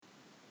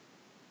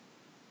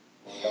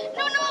No,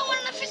 I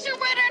want an official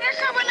red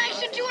undercover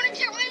knife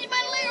 200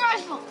 millimeter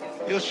rifle.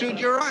 You'll shoot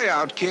your eye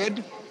out,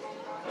 kid.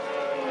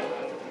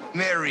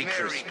 Merry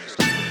Christmas.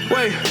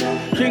 Wait,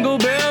 jingle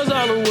bells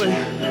all the way.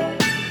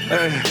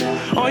 Hey,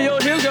 on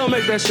your hips, gonna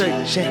make that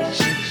shake.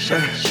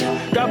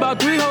 Shake. Got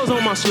about 3 hoes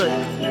on my sleigh.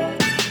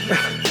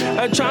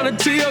 I'm trying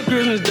to tee up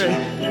Christmas Day.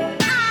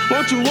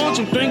 Want you,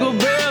 jingle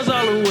bells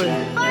all the way.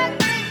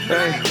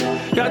 Hey,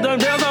 got them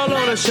bells all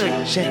on the shake.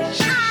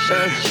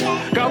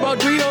 Hey, got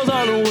about 3 hoes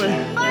all the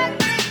way.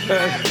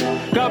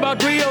 Hey, got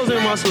about 3 hoes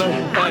in my sleigh.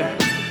 Hey.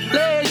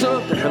 Legs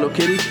up, the Hello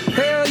Kitty.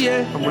 Hell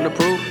yeah, I'm gonna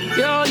prove.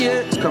 Yeah,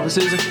 it's cover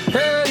season.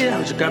 Hell yeah,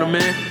 what you got a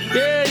man?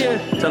 Yeah,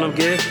 tell him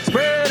get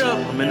spread up.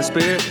 I'm in the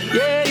spirit.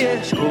 Yeah,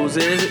 whose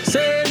is it?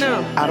 Say it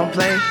now. I don't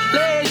play.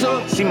 Legs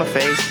up, See my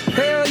face.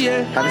 hell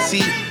yeah. Have a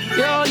seat.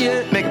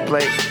 Yeah, Make a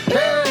plate.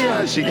 hell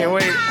yeah. She can't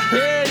wait.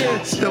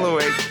 Yeah, Still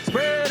awake.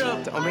 spread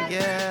up. Oh my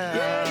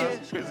Yeah.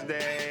 Christmas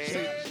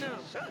Day.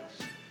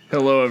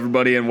 Hello,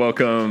 everybody, and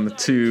welcome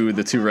to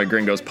the Two Red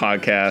Gringos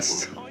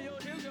podcast.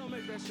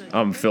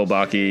 I'm Phil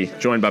Bakke,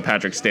 joined by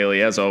Patrick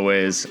Staley, as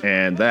always,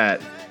 and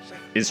that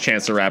is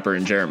Chance the Rapper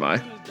and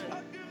Jeremiah.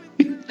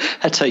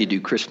 That's how you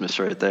do Christmas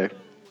right there.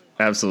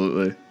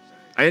 Absolutely.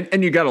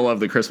 And you gotta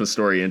love the Christmas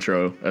story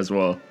intro as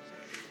well.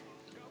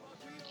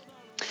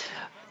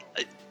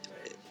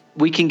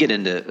 We can get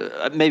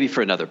into, maybe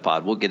for another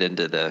pod, we'll get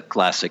into the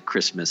classic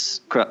Christmas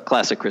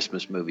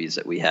movies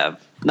that we have.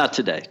 Not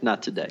today.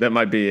 That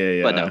might be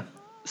a... But no,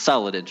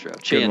 solid intro.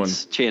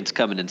 Chance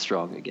coming in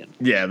strong again.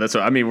 Yeah, that's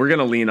what... I mean, we're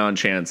gonna lean on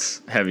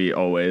Chance heavy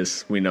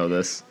always. We know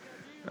this.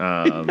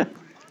 But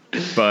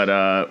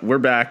we're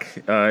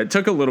back. It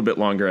took a little bit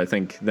longer, I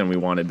think, than we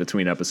wanted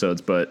between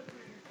episodes, but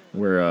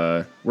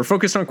we're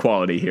focused on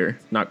quality here,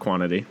 not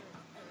quantity.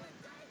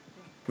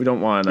 We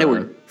don't want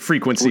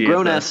frequency. We're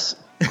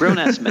grown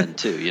ass men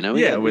too, you know.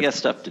 We got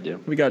stuff to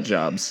do. We got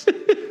jobs.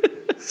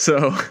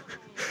 So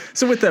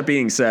with that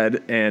being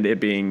said, and it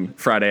being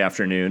Friday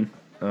afternoon,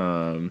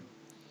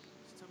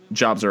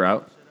 jobs are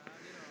out,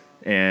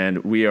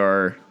 and we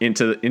are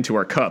into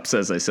our cups,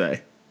 as they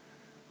say.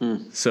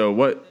 So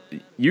what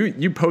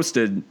you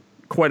posted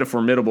quite a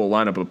formidable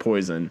lineup of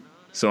poison.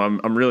 So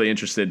I'm really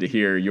interested to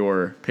hear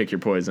your pick your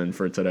poison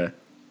for today.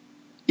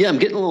 Yeah, I'm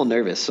getting a little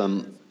nervous.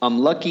 I'm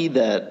lucky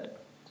that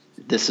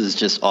this is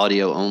just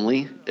audio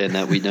only and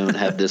that we don't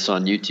have this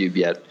on YouTube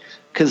yet.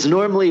 Because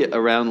normally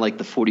around like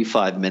the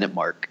 45-minute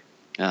mark,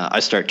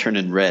 I start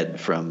turning red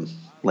from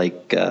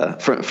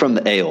from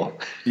the ale.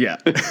 Yeah,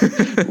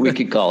 we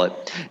could call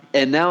it.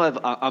 And now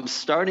I'm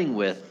starting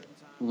with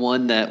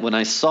one that when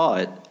I saw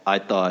it, I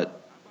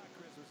thought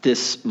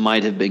this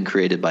might have been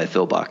created by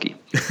Phil Bakke.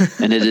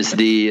 And it is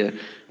the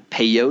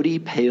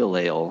Peyote Pale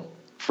Ale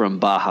from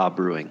Baja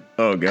Brewing.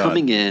 Oh, God.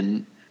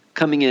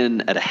 Coming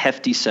in at a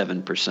hefty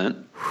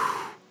 7%.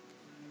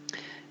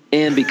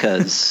 And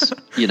because,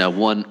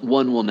 one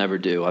will never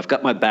do, I've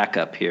got my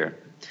backup here.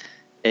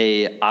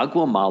 A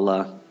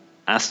Aguamala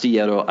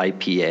Astillero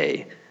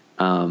IPA,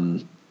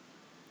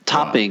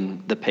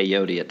 topping the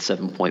Peyote at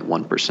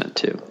 7.1%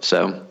 too.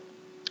 So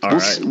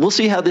we'll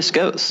see how this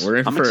goes.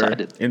 I'm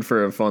excited. In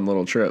for a fun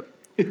little trip.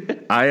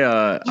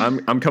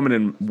 I'm coming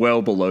in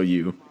well below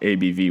you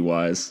ABV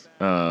wise.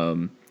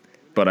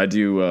 But I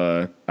do,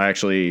 I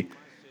actually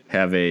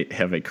have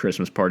a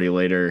Christmas party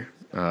later,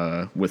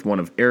 with one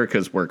of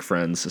Erica's work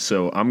friends.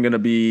 So I'm going to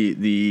be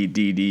the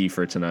DD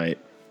for tonight.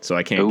 So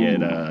I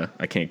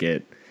can't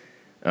get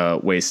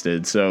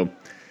wasted. So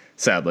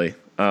sadly,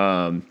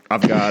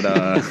 I've got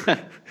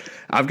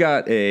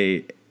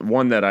a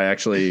one that I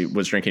actually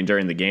was drinking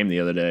during the game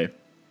the other day.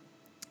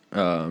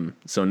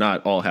 So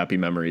not all happy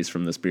memories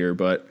from this beer,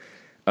 but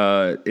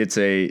it's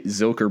a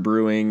Zilker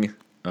Brewing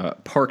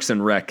Parks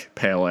and Rec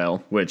Pale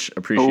Ale, which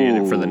appreciate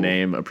it for the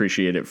name,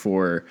 appreciate it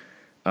for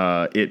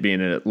it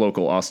being a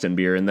local Austin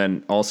beer, and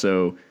then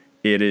also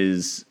it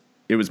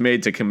was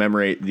made to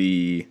commemorate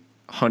the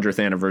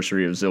 100th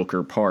anniversary of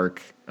Zilker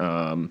Park,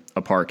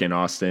 a park in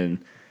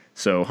Austin.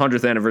 So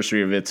 100th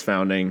anniversary of its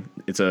founding.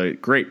 It's a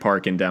great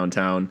park in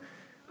downtown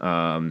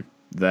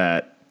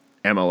that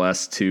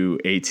MLS to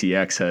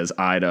ATX has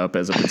eyed up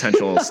as a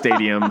potential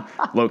stadium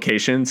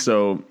location.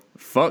 So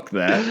fuck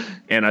that.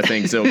 And I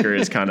think Zilker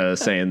is kind of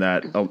saying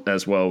that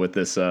as well with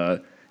this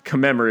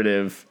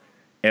commemorative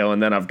ale.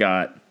 And then I've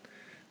got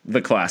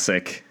the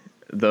classic,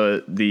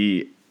 I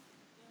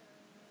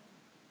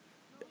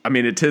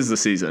mean, it is the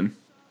season.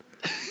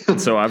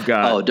 So I've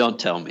got... Oh, don't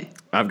tell me.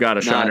 I've got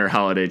a Shiner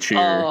Holiday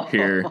Cheer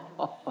here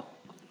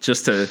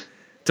just to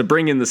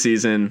bring in the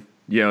season,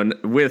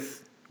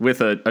 with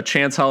a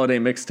Chance Holiday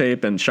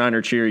mixtape and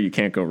Shiner Cheer, you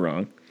can't go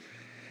wrong.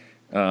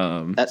 So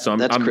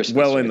I'm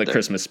well in the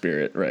Christmas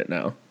spirit right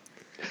now.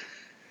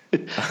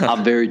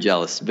 I'm very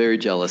jealous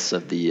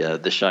of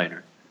the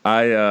Shiner.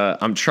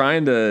 I'm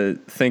trying to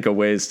think of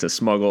ways to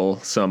smuggle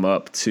some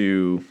up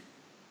to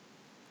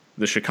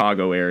the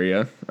Chicago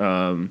area,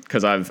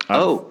 because I've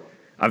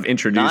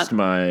introduced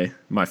my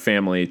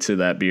family to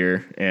that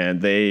beer,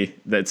 and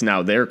that's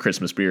now their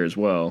Christmas beer as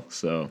well.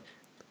 So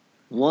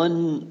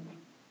one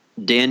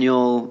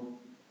Daniel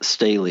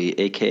Staley,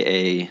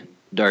 a.k.a.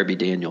 Darby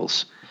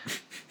Daniels,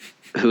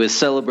 who is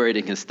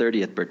celebrating his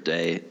 30th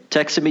birthday,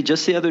 texted me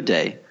just the other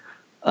day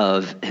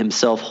of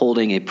himself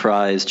holding a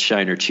prized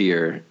Shiner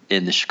cheer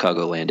in the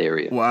Chicagoland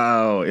area.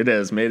 Wow, it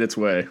has made its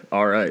way.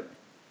 All right.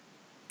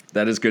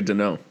 That is good to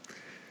know.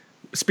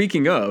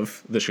 Speaking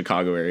of the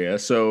Chicago area,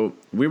 so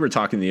we were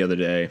talking the other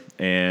day,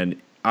 and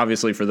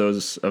obviously for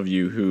those of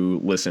you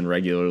who listen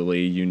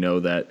regularly, you know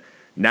that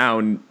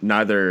now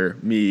neither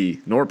me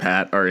nor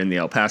Pat are in the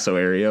El Paso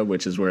area,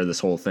 which is where this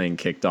whole thing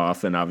kicked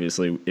off. And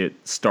obviously it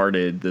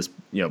started, this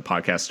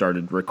podcast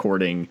started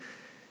recording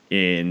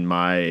in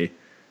my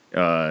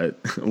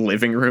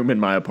living room in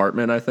my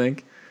apartment, I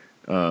think,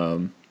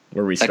 where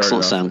we started.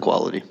 Excellent off. Sound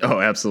quality. Oh,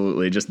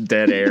 absolutely. Just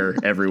dead air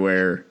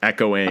everywhere,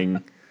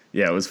 echoing.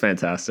 Yeah, it was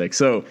fantastic.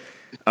 So,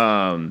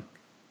 well,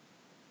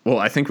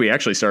 I think we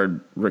actually started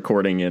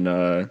recording in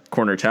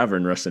Corner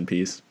Tavern, rest in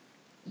peace.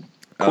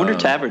 Corner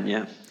Tavern,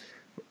 yeah.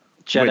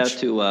 Shout out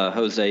to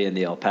Jose and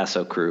the El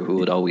Paso crew who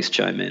would always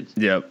chime in.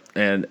 Yep.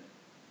 And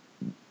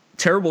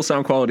terrible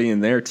sound quality in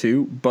there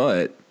too,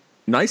 but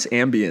nice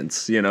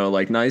ambience,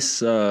 like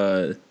nice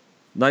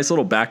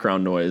little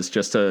background noise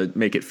just to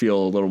make it feel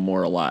a little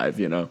more alive,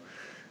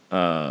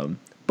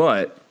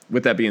 But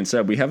with that being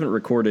said, we haven't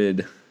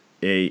recorded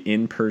a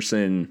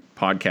in-person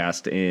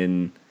podcast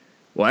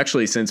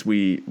since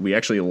we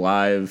actually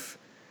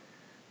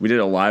we did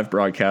a live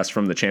broadcast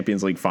from the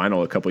Champions League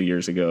final a couple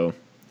years ago.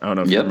 I don't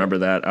know if you remember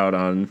that, out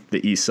on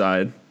the east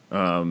side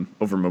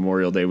over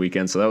Memorial Day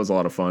weekend. So that was a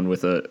lot of fun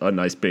with a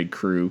nice big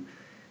crew.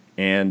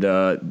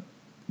 And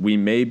we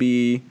may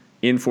be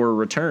in for a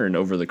return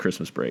over the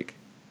Christmas break.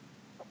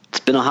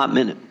 It's been a hot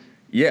minute.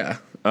 Yeah.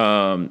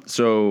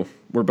 So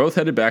we're both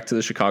headed back to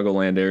the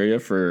Chicagoland area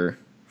for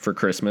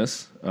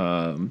Christmas,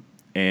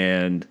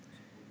 and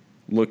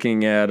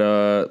looking at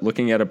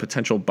a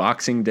potential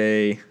Boxing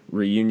Day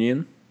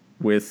reunion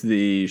with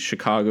the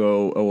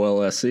Chicago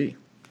OLSC.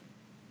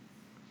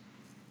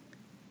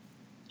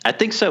 I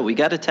think so. We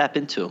got to tap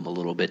into him a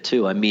little bit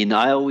too. I mean,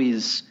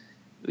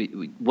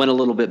 we went a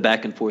little bit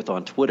back and forth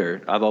on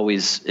Twitter. I've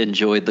always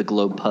enjoyed the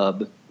Globe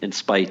Pub, in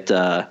spite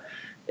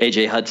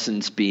AJ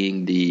Hudson's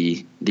being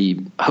the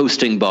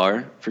hosting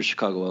bar for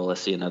Chicago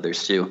LSC and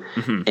others too.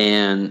 Mm-hmm.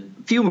 And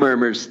a few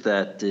murmurs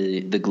that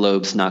the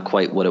Globe's not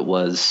quite what it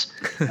was,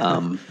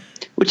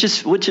 which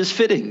is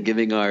fitting,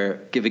 giving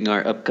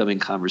our upcoming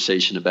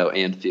conversation about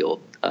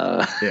Anfield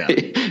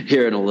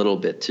here in a little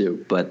bit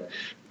too. But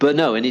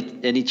no,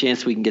 any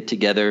chance we can get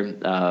together.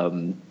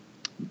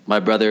 My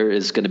brother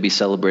is going to be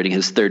celebrating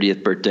his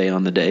 30th birthday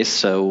on the day,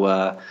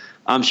 so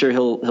I'm sure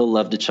he'll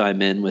love to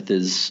chime in with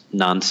his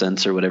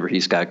nonsense or whatever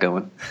he's got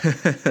going.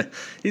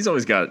 He's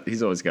always got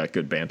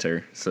good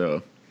banter,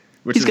 so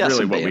which is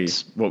really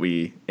what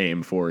we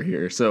aim for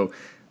here. So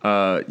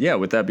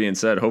with that being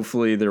said,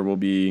 hopefully there will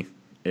be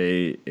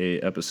a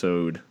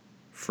episode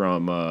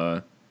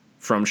from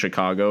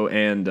Chicago,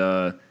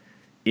 and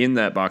in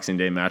that Boxing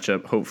Day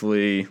matchup,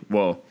 hopefully,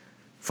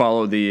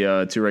 follow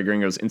the Two Red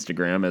Gringos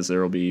Instagram, as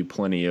there will be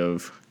plenty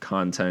of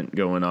content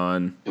going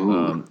on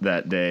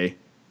that day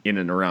in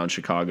and around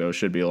Chicago.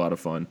 Should be a lot of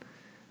fun.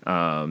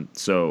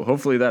 So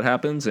hopefully that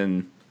happens,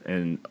 and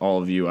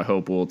all of you, I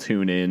hope, will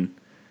tune in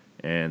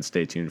and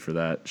stay tuned for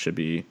that. Should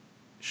be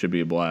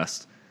a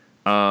blast.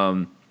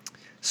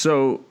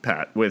 So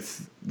Pat,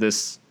 with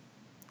this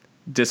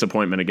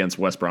disappointment against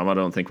West Brom, I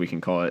don't think we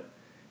can call it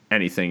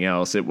anything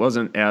else. It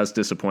wasn't as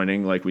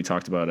disappointing like we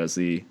talked about as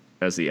the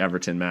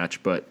Everton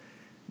match, but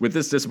with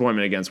this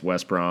disappointment against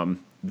West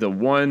Brom, the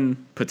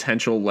one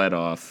potential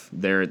let-off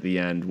there at the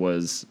end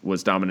was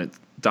Dominic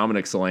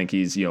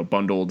Solanke's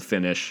bundled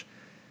finish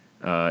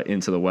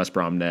into the West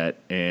Brom net.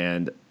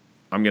 And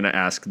I'm going to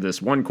ask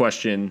this one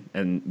question,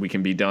 and we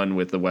can be done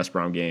with the West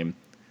Brom game.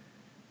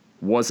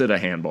 Was it a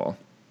handball?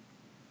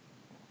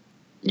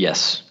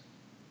 Yes.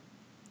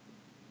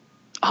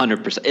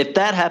 100%. If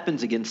that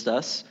happens against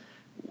us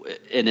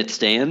and it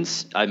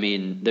stands, I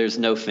mean, there's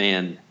no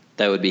fan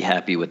that would be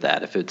happy with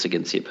that if it's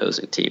against the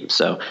opposing team.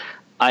 So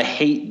I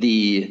hate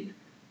the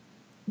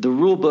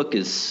rule book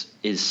is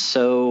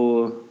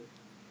so,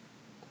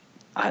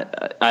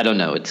 I don't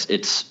know.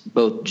 It's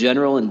both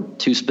general and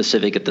too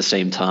specific at the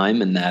same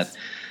time, in that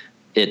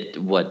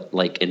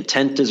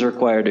intent is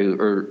required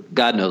or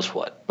God knows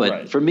what. But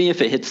right. For me,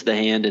 if it hits the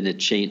hand and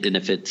and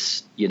if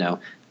it's,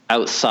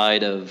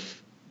 outside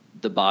of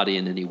the body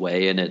in any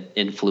way, and it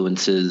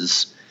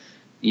influences,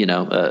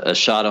 a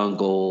shot on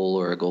goal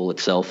or a goal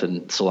itself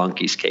in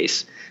Solanke's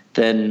case,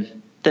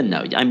 then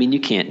no. I mean, you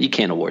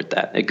can't award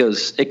that. It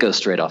goes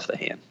straight off the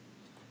hand.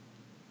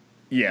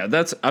 Yeah,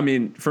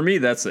 for me,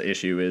 that's the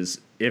issue,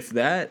 is if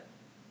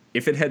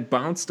it had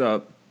bounced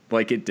up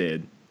like it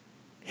did,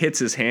 hits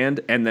his hand,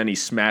 and then he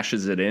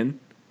smashes it in,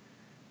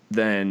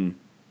 then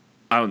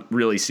I don't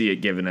really see it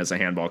given as a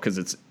handball, because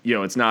it's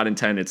not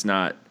intent, it's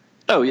not.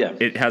 Oh yeah,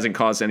 it hasn't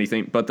caused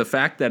anything. But the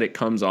fact that it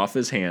comes off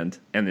his hand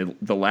and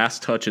the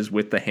last touch is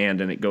with the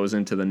hand and it goes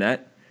into the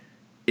net,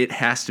 it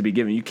has to be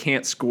given. You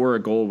can't score a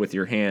goal with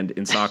your hand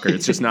in soccer.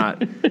 It's just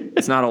not.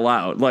 It's not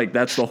allowed. Like,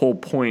 that's the whole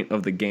point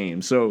of the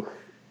game. So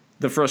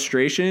the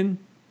frustration,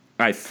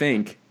 I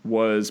think,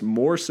 was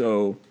more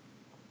so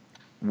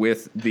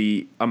with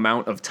the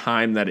amount of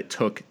time that it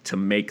took to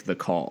make the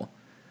call.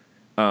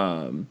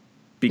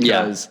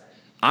 Because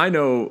I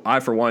know,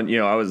 for one,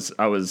 I was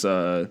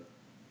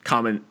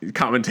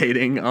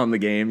commentating on the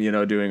game,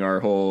 doing our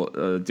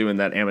whole, doing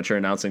that amateur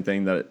announcing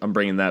thing that I'm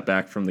bringing that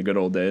back from the good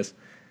old days.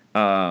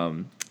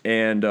 And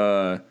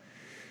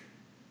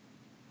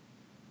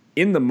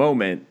in the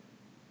moment,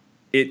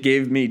 it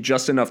gave me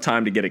just enough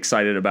time to get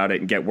excited about it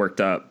and get worked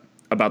up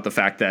about the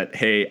fact that,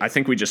 hey, I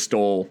think we just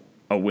stole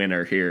a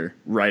winner here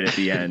right at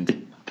the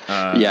end.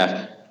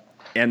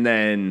 And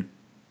then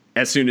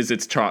as soon as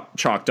it's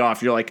chalked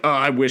off, you're like, oh,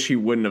 I wish he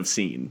wouldn't have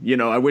seen.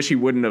 I wish he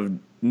wouldn't have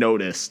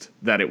noticed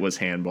that it was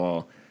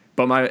handball.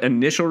 But my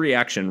initial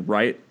reaction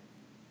right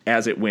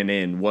as it went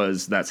in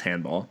was that's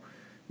handball.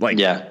 When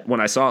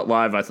I saw it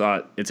live, I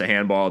thought it's a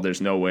handball.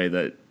 There's no way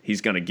that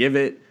he's going to give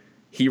it.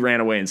 He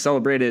ran away and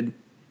celebrated.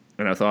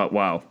 And I thought,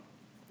 wow,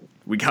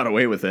 we got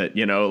away with it.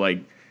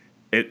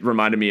 It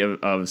reminded me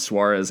of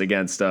Suarez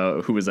against,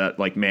 who was that,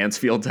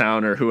 Mansfield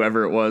Town or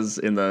whoever it was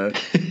in the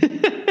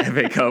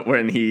FA Cup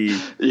when he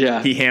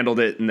handled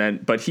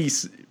it. But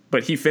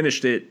he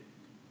finished it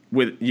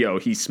with,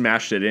 he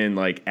smashed it in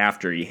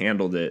after he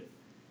handled it.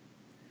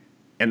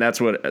 And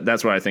that's what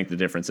I think the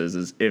difference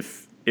is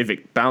if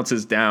it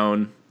bounces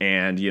down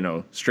and,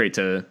 straight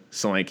to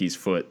Solanke's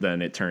foot,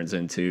 then it turns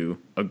into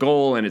a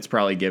goal and it's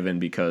probably given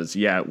because,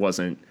 it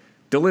wasn't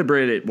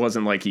deliberate. It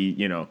wasn't like he,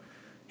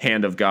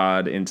 hand of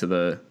God into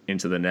the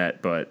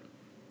net. But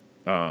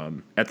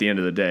at the end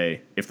of the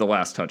day, if the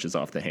last touch is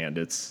off the hand,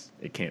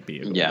 it can't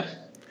be a goal. Yeah.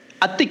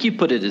 I think you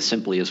put it as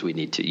simply as we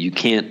need to. You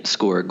can't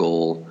score a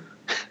goal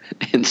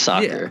in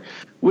soccer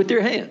with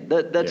your hand.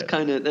 That's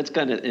kind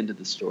of end of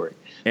the story.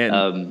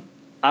 And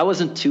I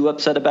wasn't too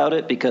upset about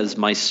it because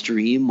my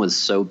stream was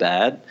so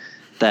bad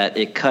that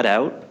it cut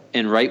out.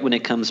 And right when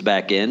it comes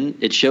back in,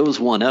 it shows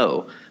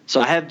 1-0.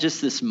 So I have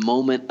just this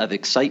moment of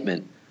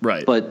excitement.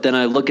 Right. But then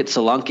I look at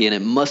Solanke, and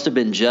it must have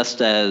been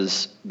just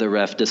as the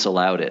ref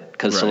disallowed it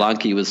because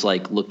Solanke was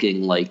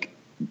looking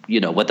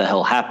what the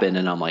hell happened?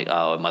 And I'm like,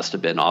 oh, it must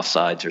have been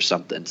offsides or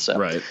something.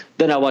 So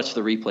then I watched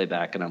the replay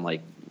back, and I'm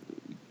like,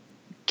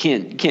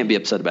 can't be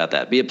upset about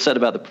that. Be upset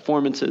about the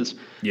performances.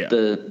 Yeah.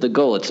 The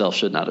goal itself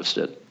should not have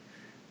stood.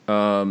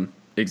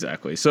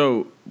 Exactly.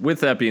 So with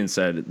that being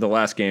said, the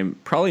last game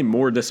probably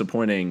more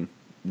disappointing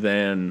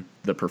than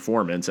the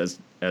performance,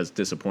 as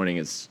disappointing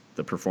as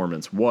the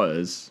performance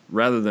was.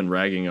 Rather than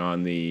ragging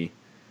on the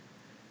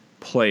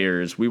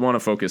players, we want to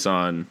focus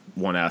on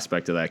one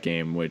aspect of that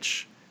game,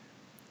 which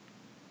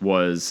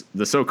was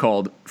the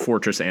so-called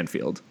Fortress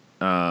Anfield.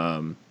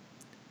 And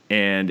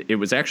it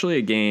was actually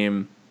a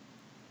game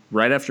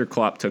right after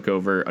Klopp took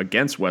over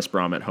against West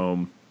Brom at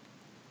home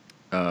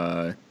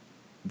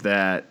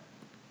that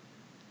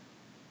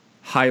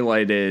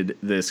highlighted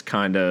this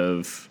kind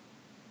of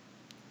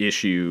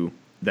issue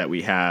that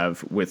we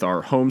have with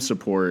our home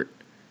support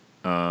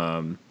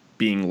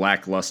being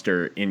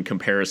lackluster in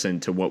comparison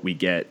to what we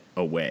get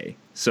away.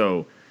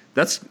 So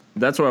that's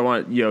what I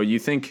want. You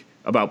think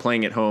about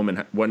playing at home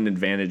and what an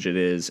advantage it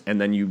is, and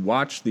then you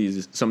watch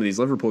some of these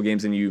Liverpool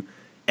games, and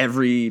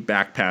every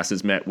back pass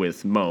is met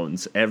with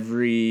moans.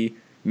 Every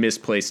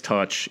misplaced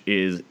touch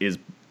is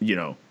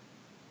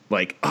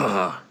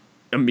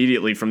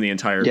immediately from the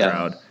entire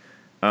crowd.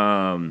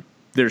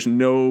 There's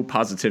no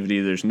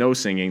positivity. There's no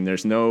singing.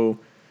 There's no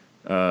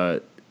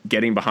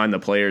getting behind the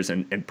players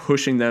and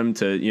pushing them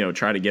to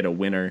try to get a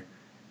winner.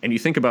 And you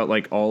think about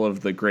all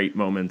of the great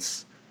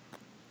moments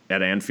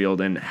at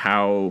Anfield and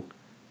how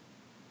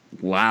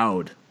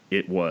loud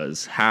it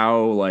was.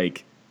 How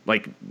like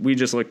we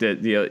just looked at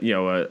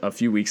a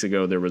few weeks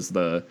ago there was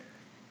the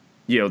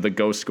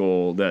ghost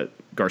goal that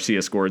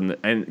Garcia scored,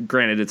 and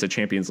granted it's a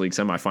Champions League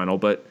semifinal,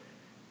 but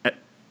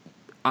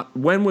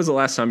when was the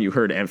last time you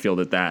heard Anfield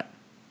at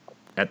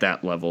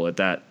that level, at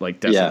that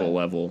decibel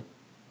level?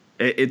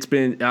 It's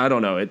been, I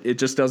don't know, it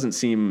just doesn't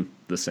seem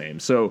the same.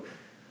 So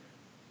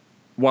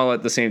while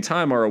at the same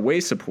time our away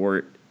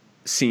support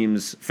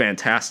seems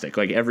fantastic,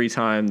 every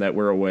time that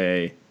we're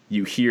away,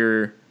 you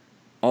hear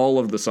all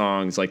of the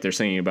songs they're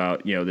singing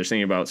about, they're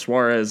singing about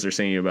Suarez, they're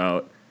singing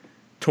about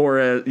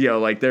Torres,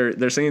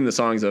 they're singing the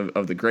songs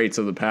of the greats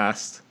of the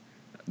past.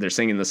 They're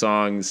singing the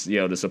songs,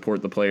 to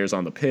support the players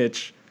on the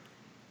pitch.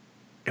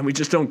 And we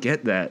just don't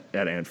get that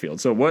at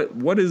Anfield. So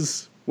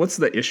what's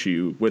the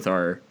issue with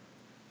our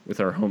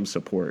home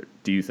support,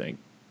 do you think?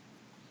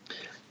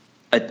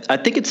 I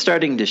think it's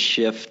starting to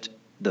shift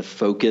the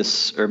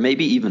focus, or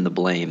maybe even the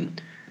blame.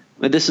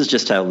 This is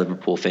just how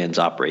Liverpool fans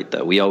operate,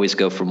 though. We always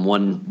go from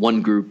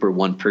one group or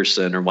one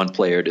person or one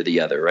player to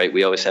the other, right?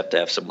 We always have to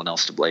have someone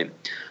else to blame.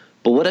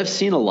 But what I've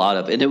seen a lot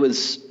of, and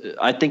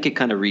I think it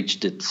kind of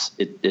reached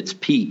its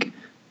peak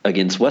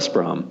against West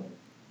Brom,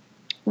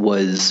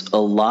 was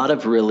a lot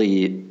of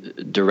really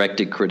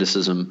directed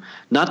criticism,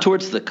 not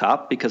towards the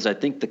Kop, because I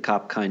think the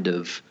Kop kind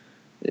of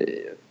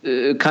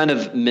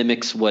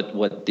mimics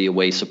what the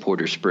away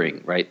supporters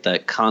bring, right?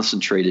 That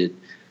concentrated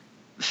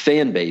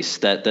fan base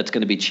that's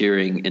going to be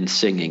cheering and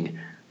singing.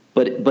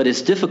 But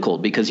it's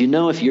difficult because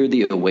if you're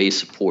the away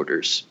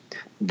supporters,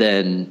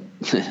 then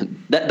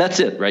that's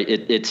it, right?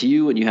 It's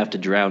you, and you have to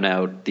drown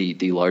out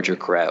the larger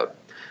crowd.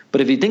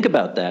 But if you think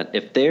about that,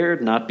 if they're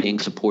not being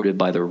supported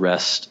by the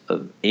rest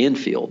of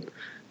Anfield,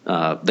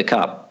 the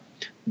Kop,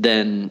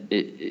 then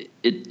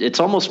it's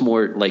almost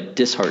more like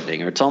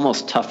disheartening, or it's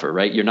almost tougher,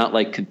 right? You're not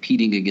like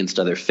competing against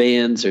other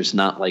fans. There's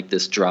not like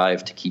this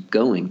drive to keep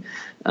going.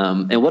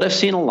 And what I've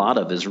seen a lot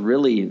of is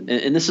really,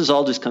 and this is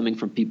all just coming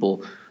from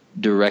people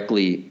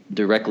directly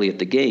at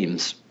the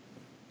games,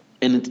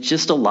 and it's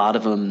just a lot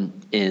of them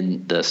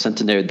in the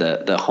Centenaire,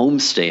 the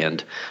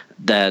homestand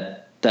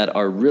that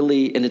are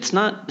really, and it's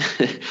not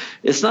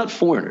it's not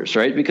foreigners,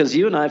 right? Because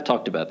you and I have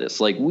talked about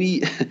this. Like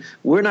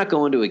we're not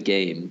going to a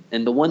game,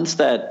 and the ones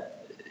that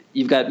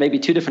you've got maybe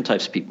two different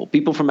types of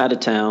people from out of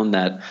town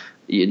that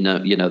you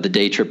know the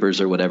day trippers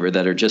or whatever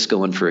that are just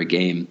going for a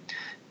game.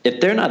 If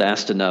they're not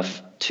asked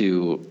enough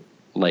to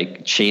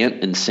like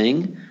chant and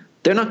sing,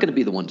 they're not going to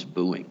be the ones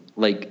booing.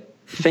 Like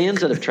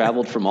fans that have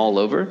traveled from all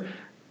over,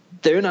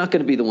 they're not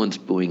going to be the ones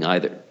booing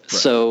either. Right.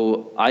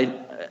 So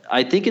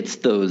I think it's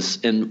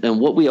those, and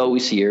what we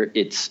always hear,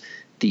 it's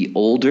the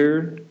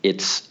older,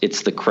 it's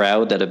the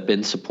crowd that have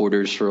been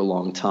supporters for a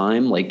long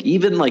time, like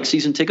even like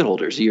season ticket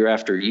holders year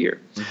after year,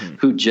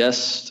 who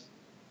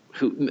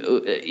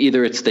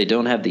either it's they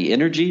don't have the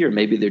energy, or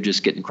maybe they're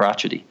just getting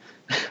crotchety.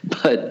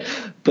 but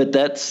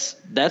that's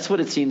what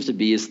it seems to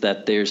be, is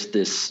that there's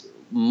this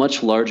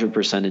much larger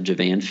percentage of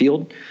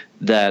Anfield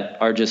that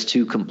are just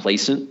too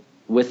complacent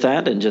with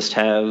that, and just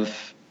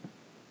have,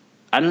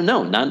 I don't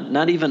know,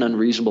 not even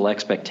unreasonable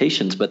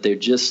expectations, but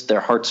their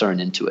hearts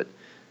aren't into it.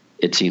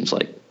 It seems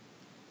like.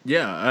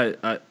 Yeah,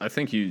 I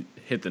think you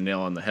hit the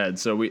nail on the head.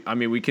 So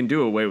we can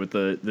do away with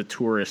the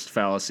tourist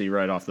fallacy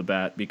right off the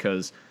bat,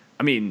 because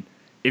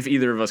if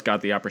either of us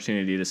got the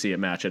opportunity to see a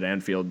match at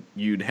Anfield,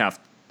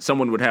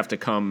 someone would have to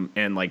come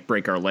and like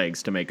break our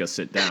legs to make us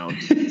sit down,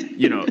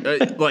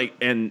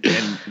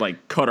 and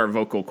like cut our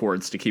vocal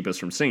cords to keep us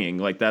from singing.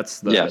 Like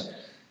that's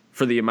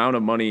for the amount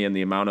of money and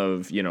the amount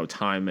of,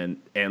 time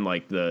and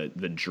like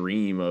the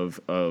dream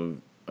of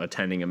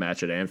attending a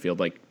match at Anfield.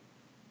 Like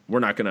we're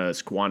not going to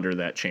squander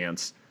that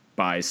chance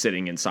by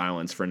sitting in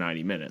silence for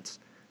 90 minutes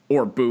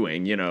or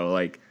booing,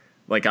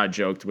 like I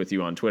joked with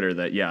you on Twitter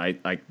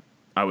that,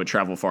 I would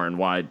travel far and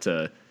wide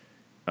to,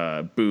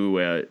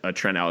 boo a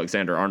Trent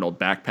Alexander-Arnold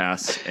back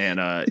pass and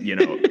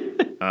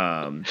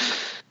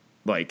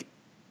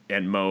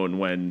and moan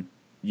when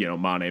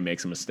Mane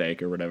makes a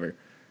mistake or whatever.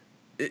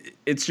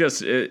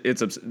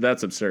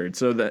 That's absurd.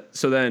 So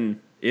then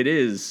it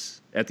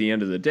is, at the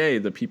end of the day,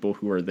 the people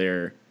who are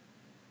there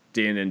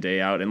day in and day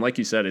out, and like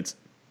you said, it's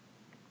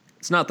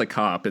not the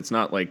Kop. It's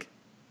not like,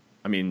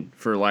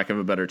 for lack of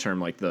a better term,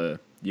 like the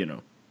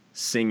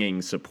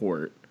singing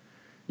support.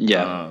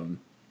 Yeah.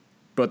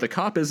 But the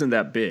Kop isn't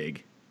that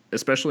big,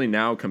 especially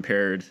now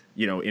compared,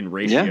 in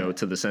ratio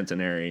to the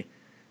Centenary.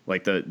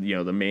 Like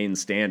the main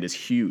stand is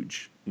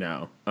huge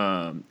now.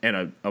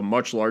 And a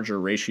much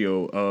larger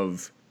ratio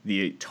of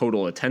the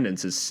total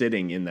attendance is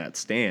sitting in that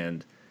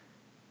stand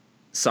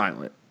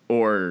silent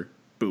or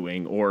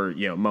booing or,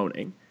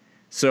 moaning.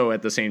 So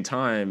at the same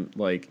time,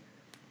 like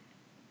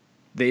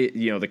the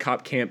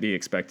Kop can't be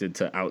expected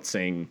to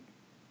outsing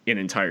an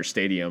entire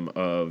stadium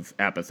of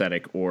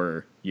apathetic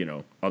or,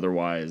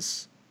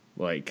 otherwise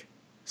like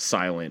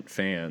silent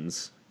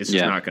fans. It's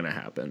just not going to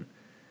happen.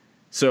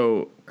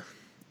 So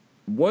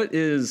what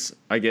is,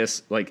 I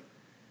guess, like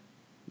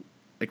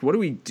what do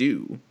we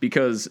do?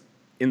 Because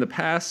in the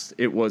past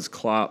it was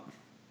Klopp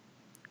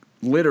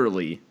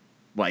literally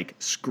like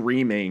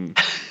screaming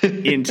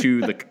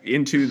into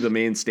the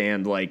main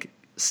stand, like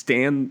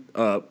stand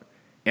up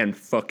and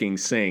fucking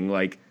sing,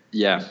 like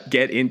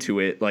get into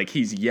it. Like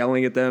he's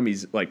yelling at them,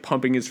 he's like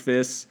pumping his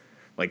fists,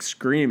 like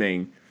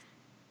screaming.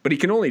 But he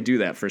can only do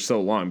that for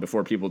so long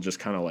before people just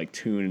kind of like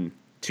tune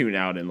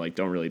out and like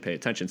don't really pay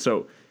attention.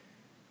 So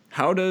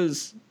how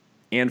does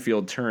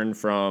Anfield turn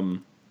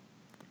from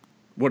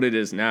what it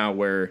is now,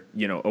 where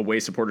away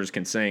supporters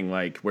can sing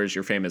like "Where's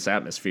Your Famous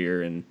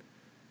Atmosphere" and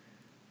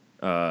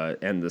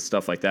the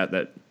stuff like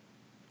that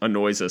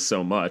annoys us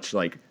so much?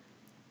 Like,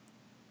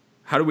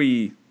 how do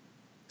we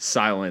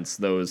silence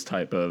those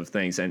type of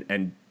things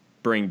and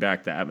bring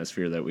back the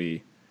atmosphere that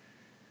we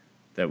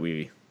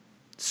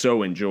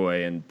so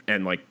enjoy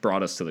and like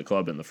brought us to the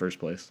club in the first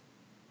place?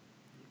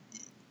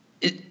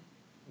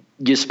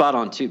 You're spot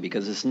on too,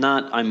 because it's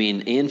not,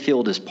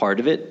 Anfield is part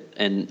of it.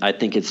 And I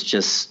think it's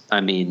just,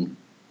 singing,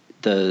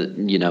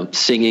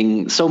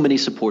 so many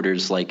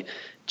supporters, like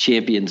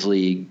Champions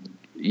League,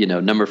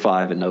 number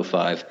 5 and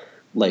 05,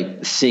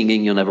 like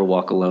singing "You'll Never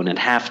Walk Alone" at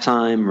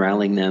halftime,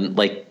 rallying them.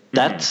 Like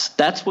that's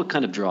what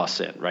kind of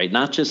draws in, right?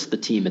 Not just the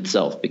team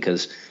itself,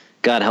 because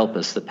God help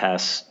us, the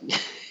past,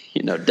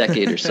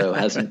 decade or so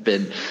hasn't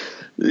been,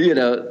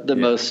 the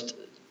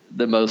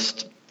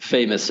most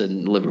famous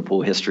in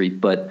Liverpool history,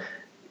 but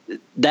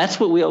that's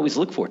what we always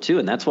look for too.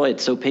 And that's why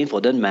it's so painful.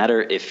 It doesn't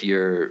matter if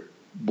you're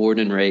born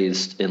and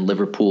raised in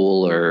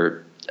Liverpool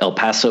or El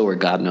Paso or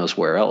God knows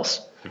where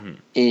else.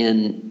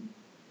 And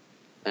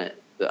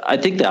I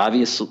think the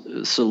obvious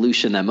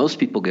solution that most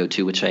people go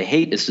to, which I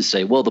hate, is to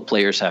say, well, the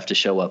players have to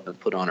show up and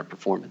put on a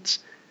performance.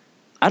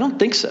 I don't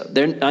think so.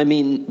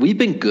 We've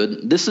been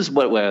good. This is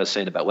what I was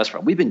saying about West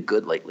Brom. We've been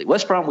good lately.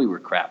 West Brom, we were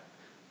crap.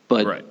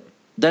 But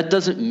that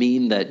doesn't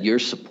mean that your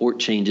support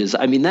changes.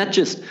 I mean, that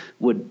just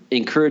would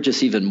encourage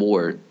us even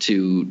more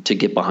to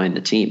get behind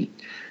the team.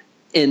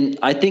 And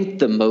I think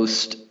the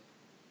most,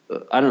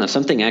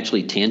 something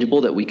actually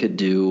tangible that we could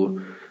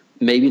do,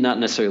 maybe not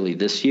necessarily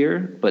this year,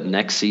 but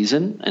next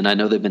season, and I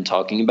know they've been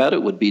talking about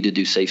it, would be to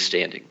do safe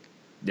standing.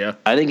 Yeah.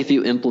 I think if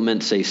you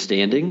implement safe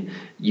standing,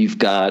 you've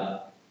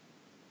got,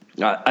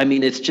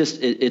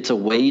 it's a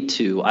way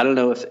to, I don't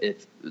know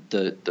if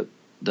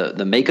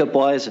the makeup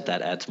wise, if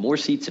that adds more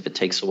seats, if it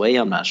takes away,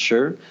 I'm not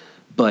sure.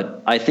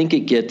 But I think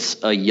it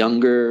gets a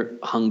younger,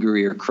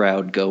 hungrier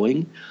crowd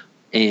going.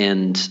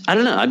 And I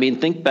don't know. I mean,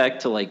 think back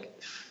to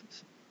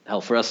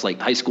for us, like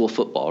high school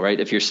football, right?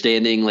 If you're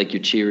standing, like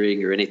you're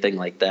cheering or anything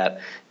like that,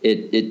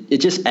 it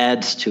just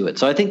adds to it.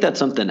 So I think that's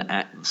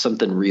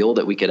something real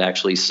that we could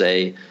actually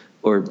say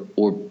or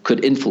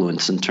could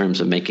influence in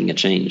terms of making a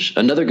change.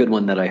 Another good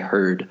one that I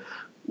heard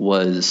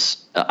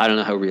was, I don't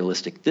know how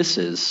realistic this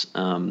is.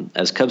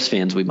 As Cubs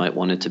fans, we might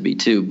want it to be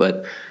too,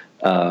 but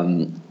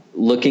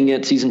looking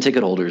at season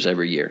ticket holders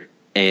every year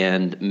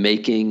and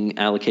making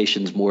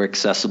allocations more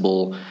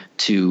accessible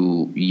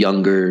to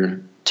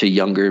younger,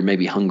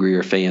 maybe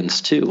hungrier fans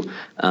too.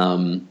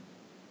 Not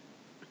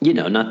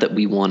that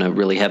we want to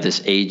really have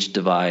this age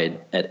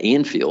divide at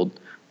Anfield,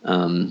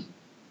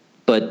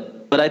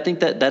 but I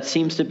think that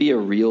seems to be a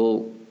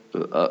real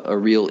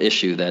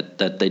issue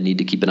that they need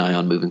to keep an eye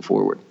on moving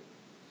forward.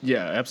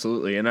 Yeah,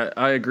 absolutely. And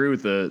I agree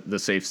with the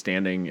safe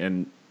standing,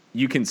 and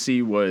you can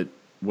see what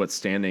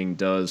standing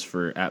does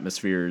for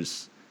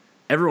atmospheres.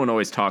 Everyone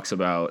always talks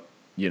about,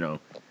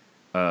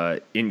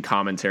 in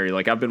commentary,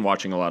 like I've been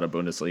watching a lot of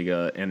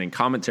Bundesliga, and in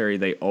commentary,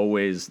 the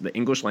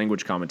English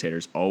language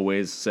commentators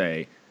always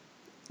say,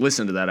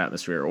 listen to that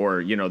atmosphere,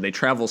 or, they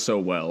travel so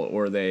well,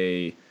 or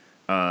they're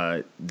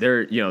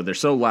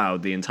so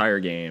loud the entire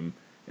game,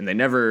 and they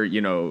never,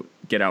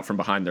 get out from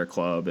behind their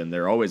club, and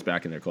they're always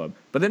back in their club.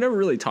 But they never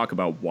really talk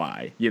about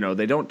why.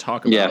 They don't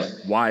talk about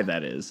why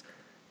that is.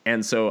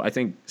 And so I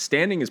think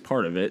standing is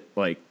part of it.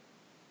 Like,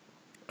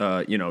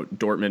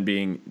 Dortmund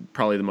being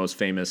probably the most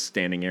famous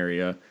standing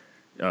area.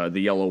 The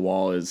yellow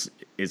wall is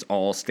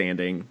all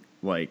standing,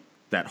 like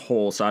that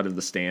whole side of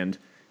the stand,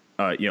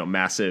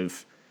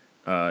 massive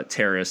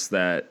terrace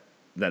that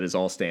is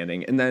all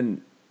standing. And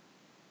then,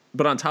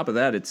 but on top of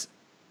that, it's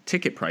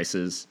ticket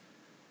prices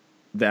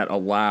that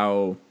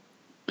allow,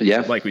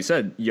 like we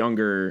said, a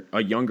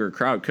younger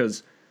crowd.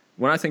 Because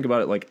when I think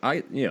about it, like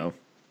I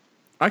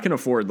can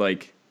afford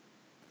like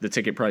the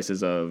ticket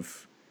prices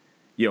of,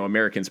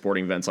 American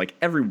sporting events, like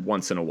every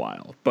once in a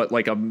while, but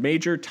like a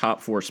major top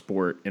 4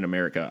 sport in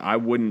America, I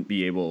wouldn't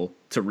be able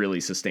to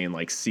really sustain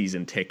like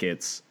season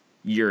tickets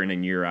year in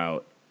and year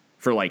out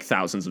for like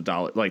thousands of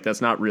dollars. Like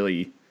that's not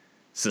really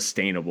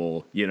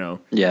sustainable,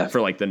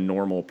 for like the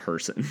normal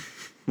person.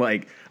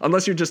 Like,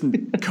 unless you're just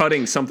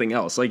cutting something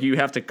else, like you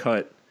have to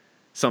cut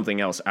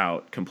something else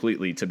out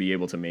completely to be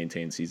able to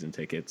maintain season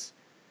tickets.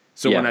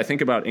 So when I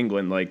think about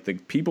England, like the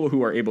people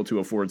who are able to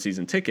afford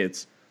season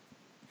tickets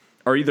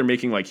are either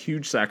making like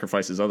huge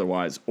sacrifices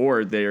otherwise,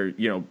 or they're,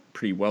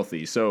 pretty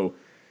wealthy. So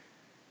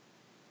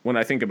when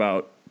I think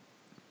about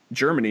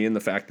Germany and the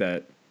fact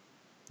that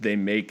they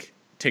make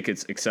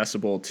tickets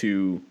accessible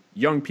to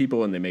young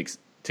people and they make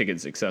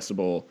tickets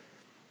accessible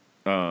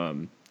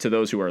to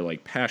those who are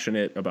like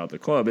passionate about the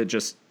club,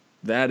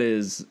 that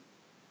is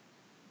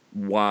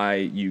why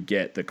you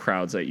get the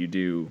crowds that you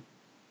do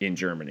in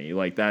Germany.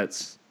 Like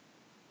that's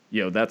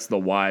the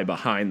why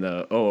behind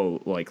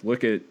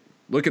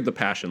look at the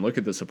passion, look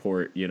at the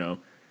support,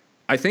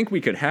 I think we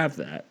could have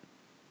that,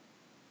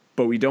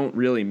 but we don't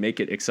really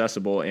make it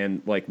accessible.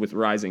 And like with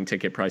rising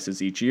ticket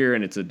prices each year,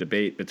 and it's a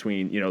debate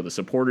between, the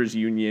supporters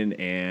union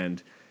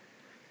and,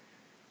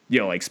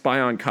 like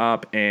Spion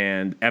Cop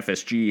and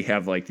FSG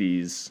have like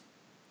these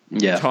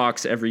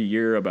talks every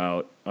year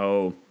about,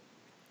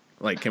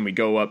 can we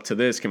go up to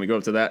this? Can we go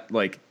up to that?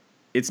 Like,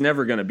 it's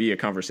never going to be a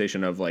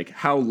conversation of like,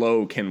 how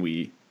low can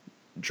we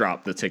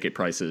drop the ticket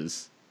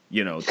prices,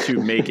 to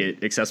make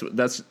it accessible.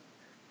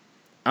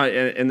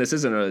 And this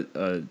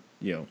isn't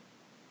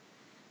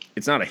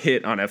it's not a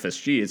hit on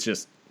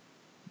FSG.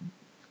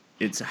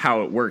 It's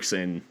how it works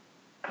in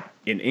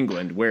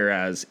England.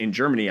 Whereas in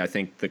Germany, I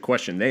think the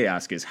question they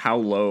ask is how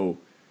low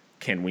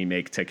can we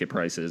make ticket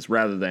prices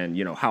rather than,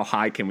 how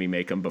high can we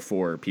make them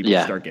before people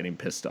start getting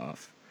pissed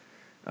off.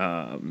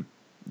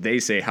 They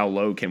say how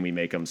low can we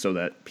make them so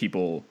that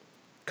people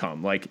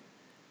come.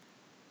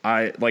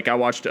 I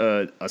watched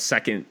a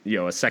second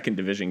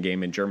division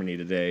game in Germany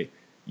today,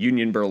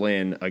 Union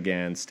Berlin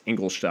against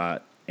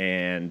Ingolstadt,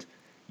 and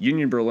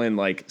Union Berlin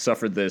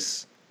suffered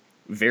this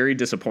very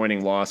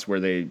disappointing loss where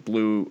they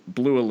blew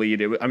a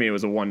lead. It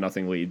was a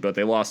 1-0 lead, but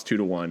they lost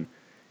 2-1.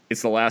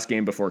 It's the last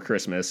game before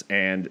Christmas,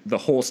 and the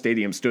whole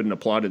stadium stood and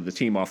applauded the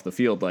team off the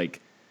field,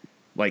 like,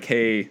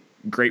 hey,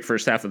 great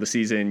first half of the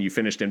season. You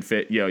finished in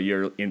fifth,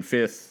 you're in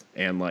fifth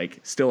and like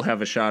still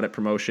have a shot at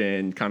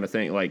promotion kind of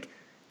thing. Like,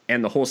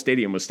 and the whole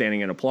stadium was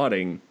standing and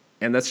applauding.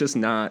 And that's just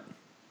not,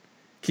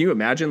 can you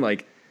imagine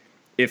like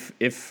if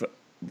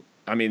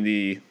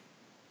the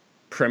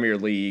Premier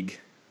League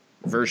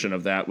version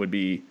of that would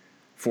be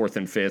fourth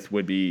and fifth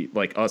would be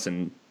like us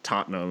and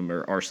Tottenham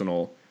or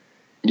Arsenal.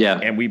 Yeah.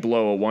 And we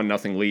blow a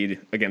 1-0 lead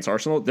against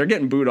Arsenal. They're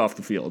getting booed off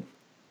the field.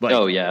 Like,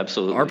 oh yeah,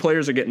 absolutely. Our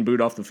players are getting booed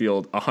off the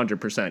field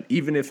 100%,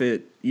 even if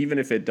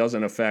it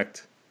doesn't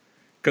affect,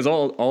 because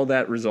all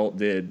that result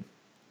did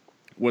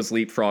was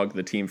leapfrog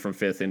the team from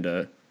fifth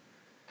into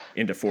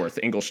fourth.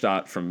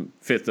 Ingolstadt from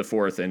fifth to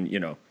fourth, and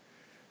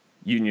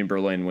Union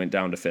Berlin went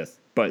down to fifth.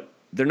 But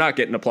they're not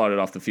getting applauded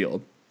off the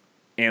field.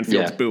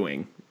 Anfield's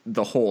booing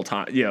the whole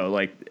time,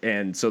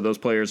 and so those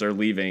players are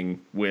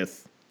leaving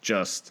with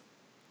just,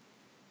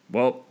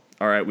 well,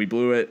 all right, we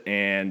blew it,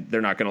 and they're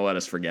not going to let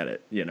us forget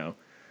it,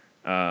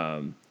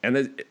 And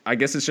I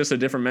guess it's just a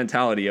different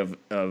mentality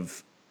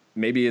of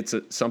maybe it's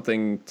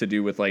something to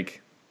do with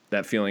like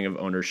that feeling of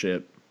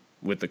ownership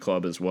with the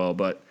club as well.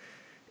 But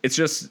it's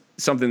just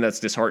something that's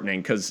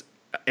disheartening because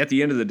at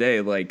the end of the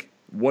day, like,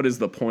 what is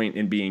the point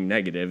in being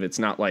negative? It's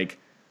not like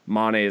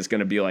Mane is going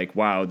to be like,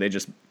 wow, they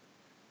just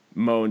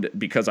moaned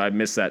because I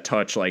missed that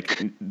touch.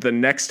 Like the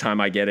next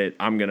time I get it,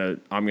 I'm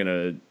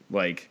gonna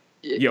like,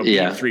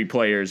 beat three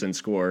players and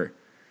score.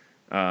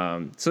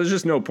 So there's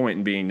just no point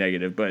in being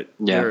negative, but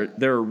there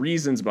are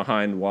reasons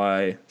behind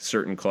why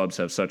certain clubs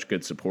have such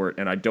good support.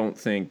 And I don't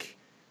think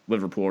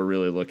Liverpool are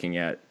really looking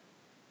at,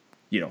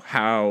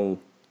 how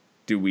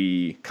do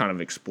we kind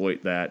of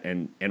exploit that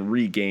and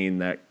regain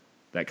that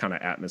kind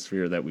of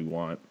atmosphere that we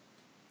want.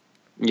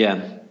 Yeah.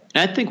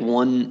 And I think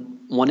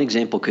one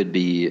example could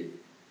be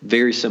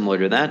very similar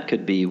to that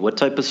could be what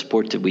type of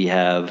support did we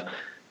have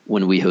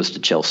when we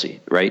hosted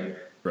Chelsea, right?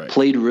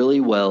 Played really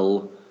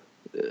well.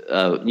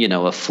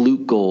 A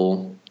fluke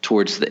goal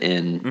towards the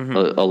end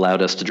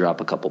allowed us to drop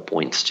a couple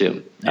points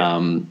too.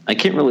 Yeah. I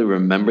can't really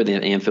remember the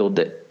Anfield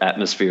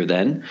atmosphere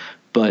then,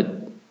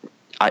 but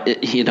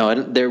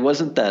there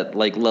wasn't that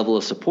like level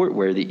of support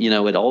where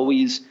it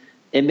always,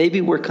 and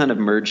maybe we're kind of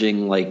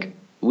merging, like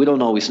we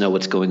don't always know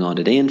what's going on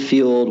at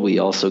Anfield. We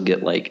also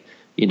get like,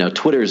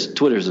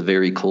 Twitter's a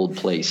very cold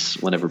place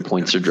whenever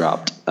points are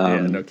dropped.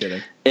 No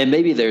kidding. And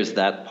maybe there's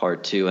that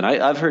part too. And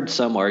I've heard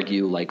some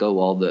argue like, oh,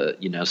 all the,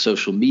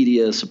 social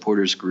media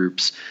supporters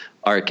groups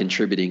are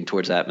contributing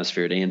towards the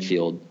atmosphere at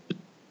Anfield.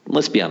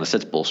 Let's be honest,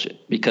 that's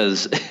bullshit.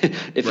 Because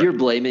if you're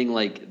blaming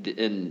like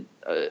an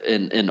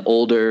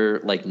older,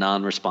 like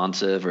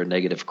non-responsive or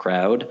negative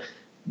crowd,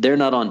 they're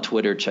not on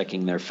Twitter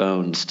checking their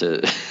phones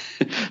to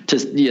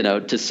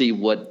see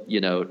what,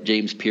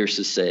 James Pierce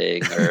is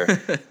saying or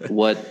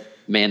what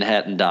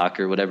Manhattan Doc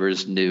or whatever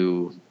his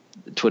new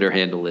Twitter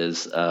handle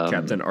is.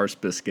 Captain Arse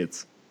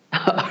Biscuits.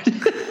 That's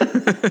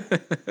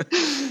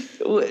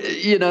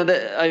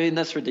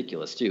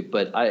ridiculous too.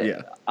 But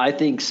I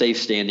think safe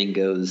standing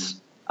goes,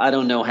 I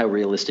don't know how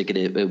realistic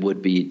it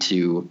would be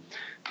to,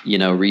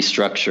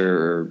 restructure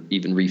or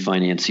even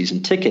refinance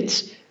season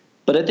tickets.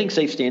 But I think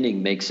safe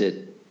standing makes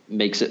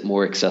it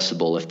more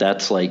accessible. If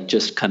that's like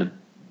just kind of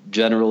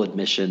general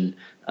admission,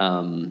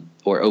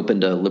 or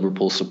open to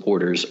Liverpool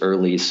supporters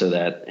early, so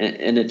that,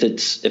 and if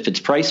it's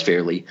priced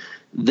fairly,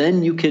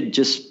 then you could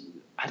just,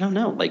 I don't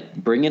know, like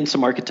bring in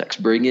some architects,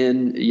 bring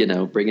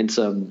in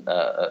some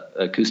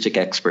acoustic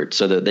experts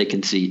so that they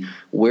can see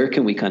where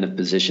can we kind of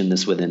position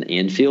this within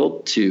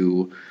Anfield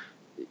to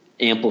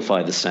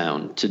amplify the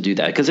sound to do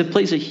that. Because it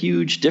plays a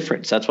huge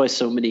difference. That's why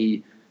so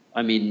many,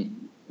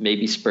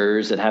 maybe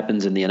Spurs, it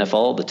happens in the NFL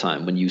all the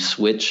time. When you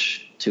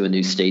switch to a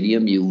new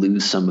stadium, you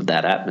lose some of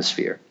that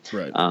atmosphere.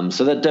 Right.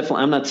 So that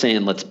definitely, I'm not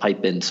saying let's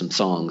pipe in some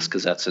songs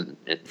because that's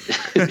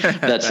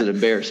that's an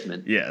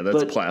embarrassment. Yeah,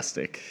 that's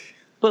plastic.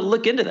 But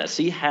look into that.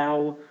 See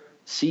how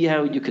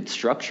you could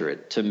structure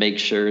it to make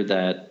sure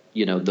that,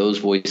 those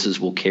voices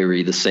will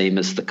carry the same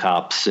as the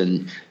cops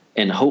and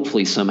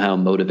hopefully somehow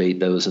motivate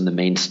those in the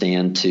main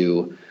stand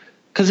to,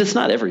 because it's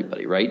not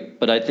everybody, right?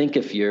 But I think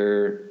if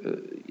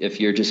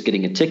you're just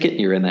getting a ticket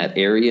and you're in that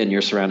area and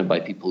you're surrounded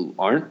by people who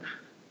aren't,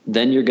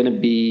 then you're going to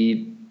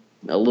be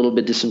a little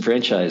bit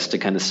disenfranchised to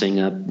kind of stand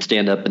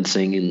up and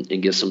sing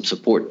and give some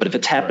support. But if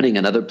it's happening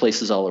in other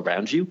places all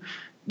around you,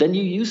 then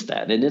you use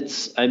that. And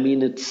it's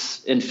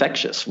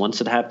infectious. Once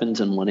it happens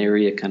in one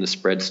area, it kind of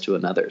spreads to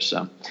another.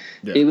 So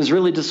It was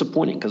really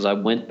disappointing because I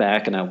went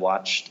back and I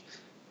watched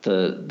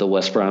the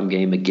West Brom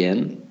game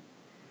again.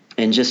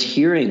 And just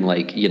hearing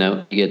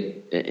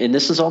and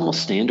this is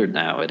almost standard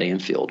now at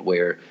Anfield,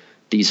 where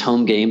these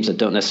home games that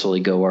don't necessarily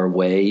go our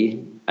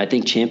way, I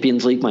think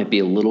Champions League might be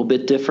a little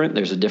bit different.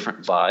 There's a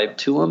different vibe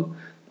to them.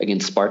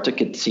 Against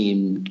Spartak, it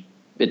seemed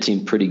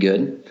pretty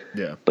good.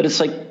 Yeah. But it's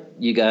like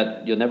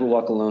you'll never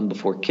walk alone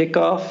before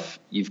kickoff.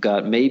 You've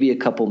got maybe a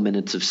couple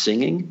minutes of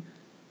singing.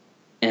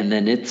 And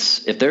then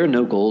if there are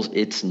no goals,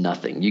 it's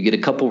nothing. You get a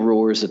couple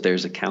roars if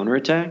there's a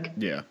counterattack.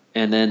 Yeah.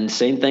 And then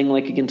same thing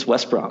like against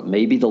West Brom.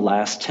 Maybe the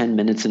last 10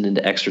 minutes and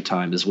into extra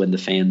time is when the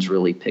fans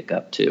really pick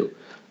up too.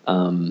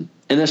 And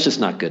that's just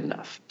not good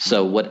enough.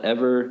 So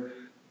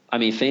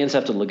fans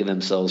have to look at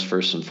themselves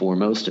first and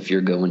foremost. If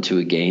you're going to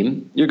a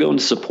game, you're going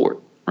to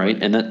support,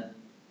 right? And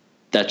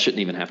that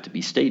shouldn't even have to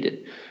be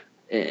stated.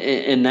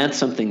 And that's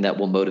something that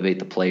will motivate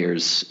the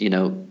players.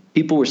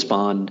 People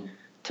respond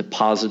to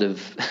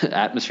positive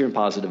atmosphere and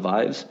positive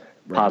vibes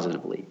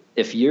positively.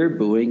 If you're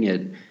booing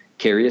at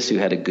Karius, who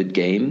had a good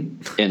game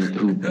and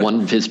who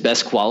one of his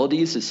best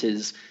qualities is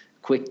his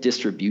quick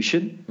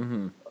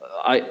distribution,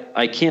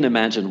 I can't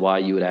imagine why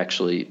you would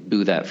actually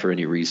boo that for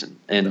any reason.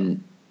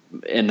 And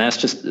that's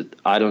just,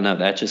 I don't know,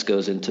 that just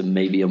goes into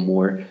maybe a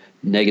more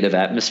negative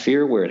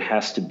atmosphere where it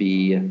has to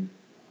be,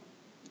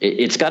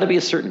 it's got to be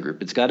a certain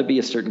group. It's got to be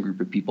a certain group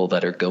of people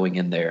that are going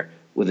in there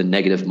with a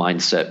negative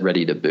mindset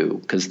ready to boo,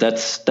 because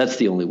that's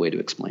the only way to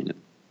explain it.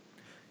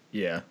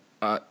 Yeah.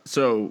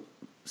 So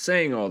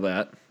saying all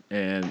that,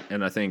 and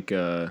I think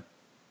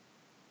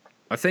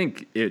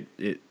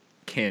it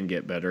can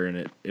get better,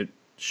 and it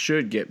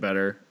should get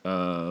better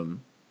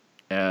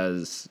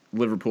as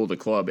Liverpool, the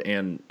club,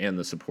 and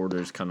the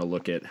supporters kind of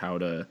look at how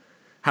to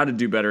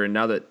do better. And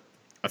now that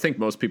I think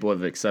most people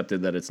have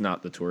accepted that it's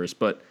not the tourists,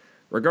 but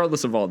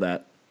regardless of all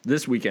that,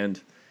 this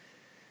weekend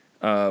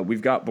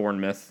we've got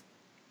Bournemouth,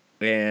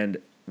 and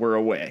we're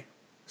away,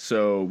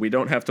 so we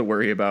don't have to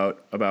worry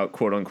about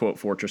quote unquote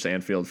Fortress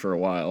Anfield for a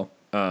while,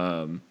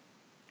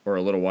 or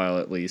a little while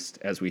at least,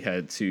 as we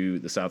head to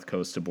the South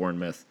Coast to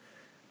Bournemouth.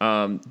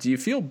 Do you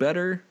feel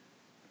better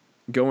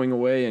going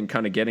away and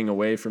kind of getting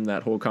away from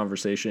that whole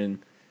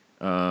conversation,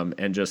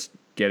 and just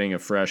getting a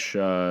fresh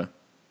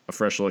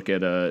look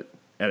at a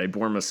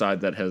Bournemouth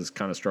side that has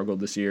kind of struggled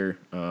this year,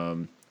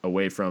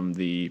 away from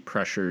the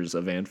pressures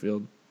of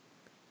Anfield?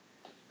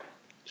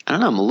 I don't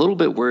know. I'm a little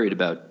bit worried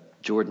about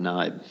Jordan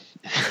Ibe.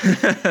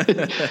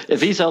 If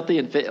he's healthy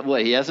and fit,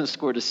 he hasn't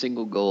scored a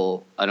single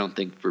goal, I don't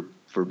think,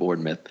 for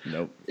Bournemouth.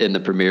 Nope. In the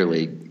Premier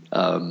League.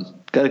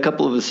 Got a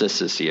couple of assists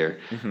this year,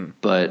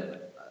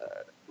 but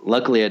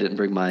luckily I didn't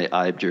bring my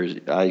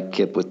Ibe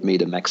kit with me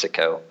to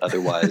Mexico.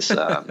 Otherwise,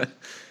 I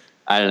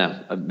don't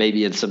know.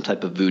 Maybe in some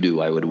type of voodoo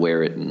I would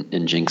wear it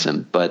and jinx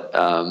him. But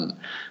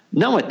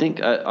no, I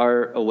think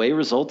our away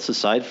results,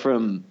 aside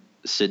from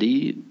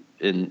City,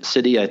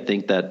 I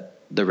think that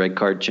the red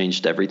card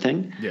changed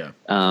everything. Yeah.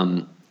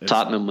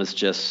 Tottenham was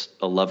just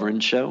a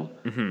Lovren show.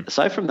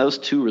 Aside from those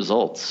two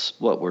results,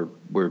 we're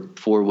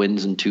 4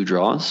 wins and 2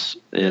 draws.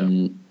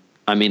 And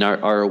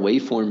our away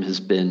form has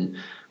been,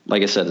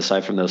 like I said,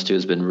 aside from those two,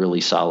 has been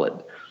really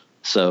solid.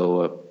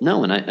 So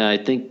no, and I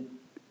think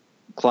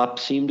Klopp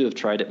seemed to have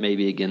tried it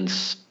maybe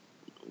against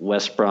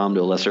West Brom,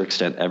 to a lesser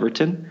extent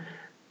Everton.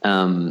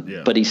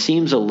 But he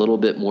seems a little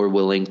bit more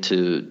willing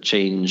to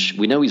change.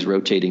 We know he's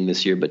rotating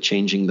this year, but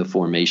changing the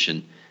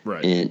formation.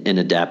 Right. And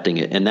adapting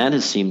it. And that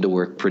has seemed to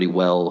work pretty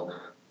well,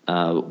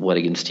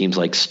 against teams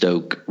like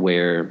Stoke,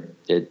 where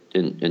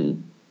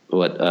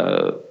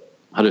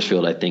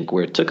Huddersfield, I think,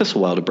 where it took us a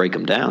while to break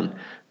them down.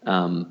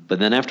 But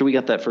then after we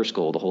got that first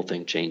goal, the whole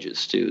thing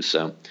changes too.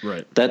 So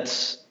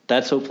that's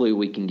hopefully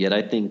we can get.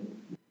 I think,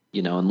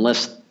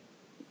 unless,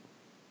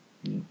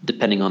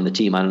 depending on the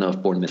team, I don't know if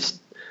Bournemouth's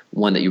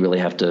one that you really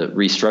have to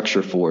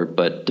restructure for,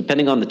 but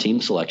depending on the team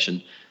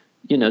selection,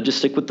 just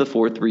stick with the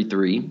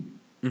 4-3-3.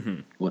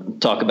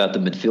 Talk about the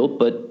midfield,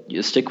 but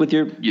you stick with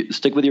your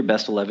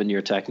best 11, your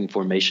attacking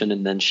formation,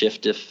 and then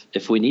shift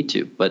if we need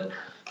to. But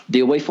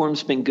the away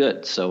form's been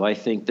good, so I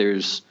think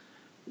there's,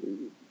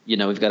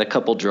 we've got a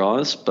couple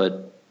draws,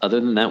 but other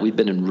than that, we've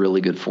been in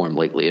really good form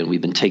lately, and we've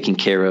been taking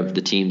care of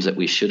the teams that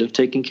we should have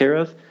taken care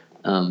of.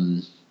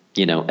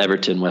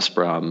 Everton, West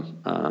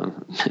Brom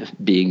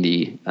being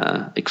the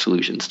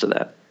exclusions to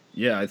that.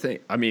 Yeah,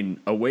 I mean,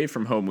 away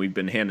from home, we've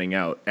been handing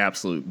out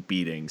absolute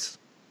beatings,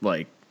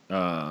 like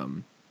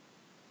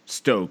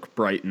Stoke,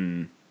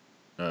 Brighton,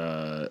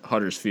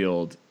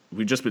 Huddersfield.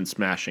 We've just been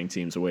smashing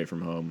teams away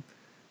from home.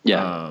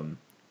 Yeah.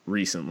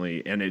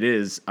 Recently, and it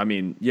is. I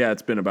mean,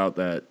 it's been about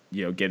that.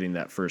 Getting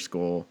that first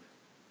goal,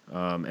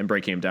 and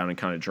breaking them down and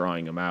kind of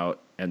drawing them out,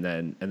 and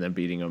then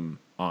beating them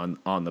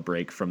on the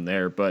break from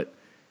there. But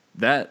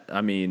that,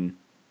 I mean,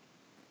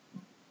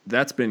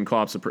 that's been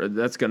Klopp's.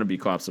 That's going to be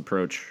Klopp's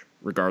approach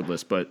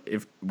regardless. But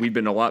if we've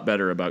been a lot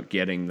better about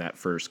getting that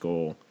first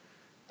goal.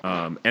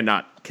 And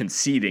not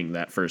conceding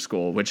that first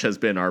goal, which has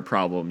been our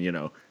problem,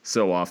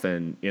 so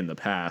often in the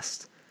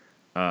past,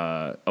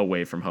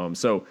 away from home.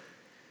 So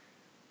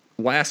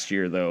last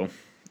year, though,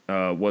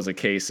 was a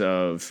case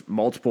of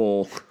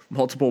multiple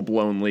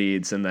blown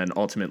leads, and then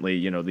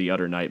ultimately, the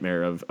utter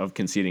nightmare of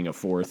conceding a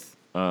fourth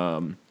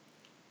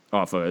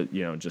off a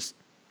just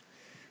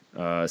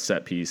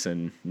set piece,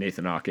 and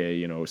Nathan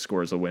Ake,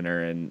 scores a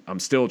winner, and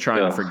I'm still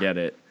trying to forget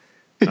it.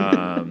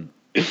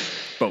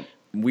 But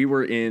we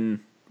were in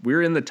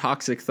the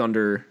Toxic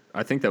Thunder.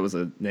 I think that was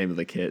the name of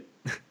the kit.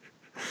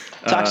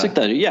 Toxic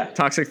Thunder, yeah.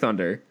 Toxic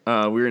Thunder. We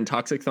were in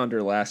Toxic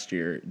Thunder last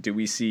year. Do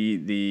we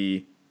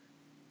see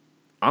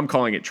I'm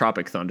calling it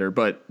Tropic Thunder,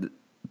 but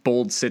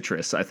Bold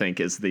Citrus, I think,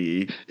 is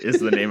the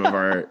name of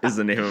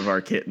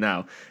our kit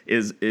now.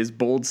 Is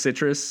Bold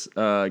Citrus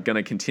going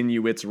to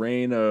continue its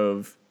reign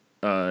of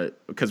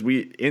because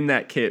in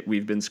that kit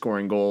we've been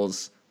scoring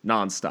goals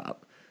nonstop.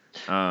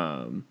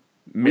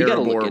 We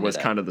gotta look Maribor into was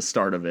that. kind of the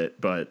start of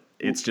it, but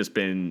it's just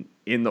been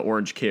in the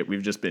orange kit.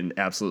 We've just been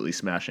absolutely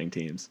smashing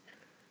teams.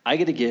 I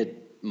got to get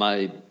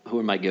who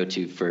are my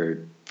go-to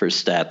for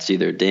stats,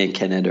 either Dan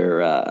Kennett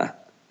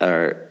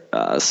or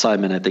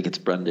Simon. I think it's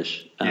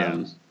Brundish.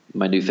 Yeah.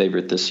 My new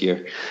favorite this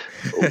year.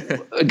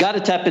 Got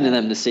to tap into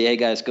them to say, hey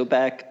guys, go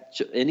back.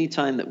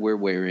 Anytime that we're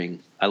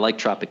wearing, I like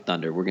Tropic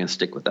Thunder. We're going to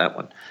stick with that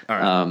one. All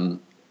right.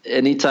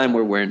 Anytime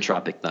we're wearing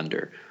Tropic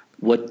Thunder,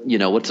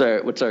 what's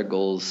our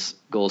goals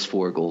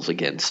for, goals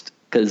against?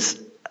 Because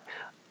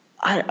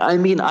I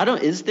mean,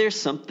 is there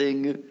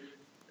something?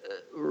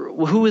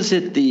 Who is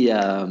it?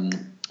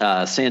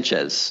 The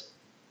Sanchez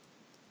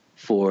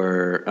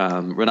for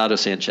Renato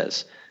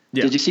Sanchez.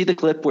 Yeah. Did you see the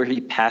clip where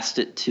he passed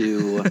it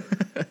to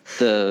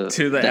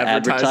the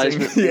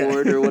advertising advertisement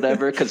board or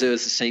whatever because it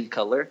was the same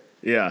color?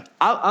 Yeah.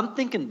 I'm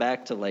thinking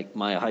back to like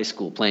my high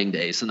school playing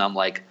days, and I'm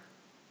like,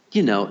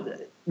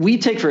 we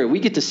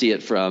get to see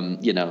it from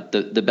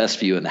the best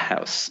view in the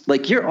house.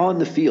 Like you're on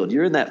the field,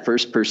 you're in that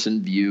first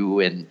person view,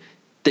 and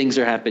things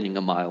are happening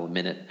a mile a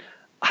minute.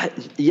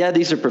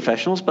 These are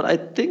professionals, but I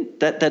think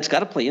that's got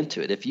to play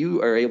into it. If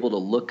you are able to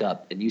look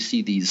up and you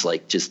see these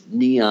like just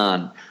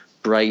neon,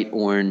 bright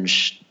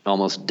orange,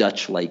 almost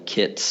Dutch-like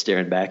kits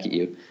staring back at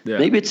you,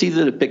 maybe it's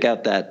easy to pick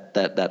out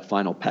that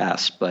final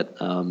pass. But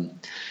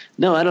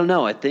no, I don't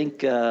know. I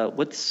think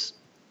is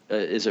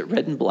it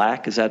red and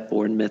black? Is that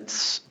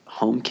Bournemouth's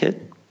home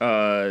kit?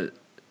 Yeah,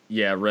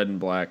 red and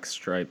black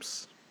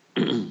stripes.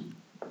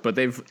 But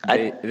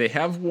they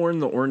have worn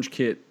the orange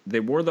kit. They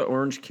wore the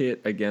orange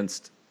kit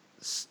against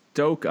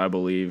Stoke, I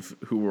believe,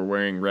 who were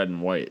wearing red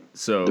and white.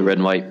 So the red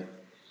and white.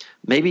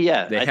 Maybe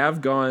they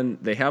have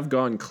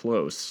gone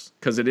close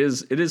because it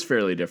is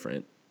fairly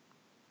different.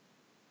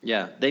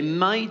 Yeah, they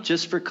might,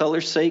 just for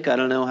color's sake. I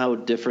don't know how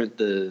different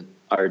the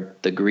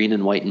green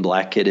and white and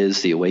black kit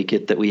is, the away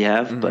kit that we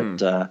have,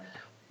 but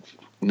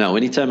no.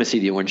 Anytime I see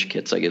the orange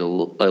kits, I get a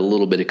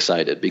little bit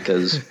excited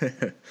because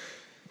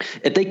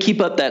if they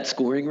keep up that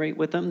scoring rate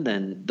with them,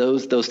 then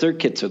those third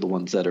kits are the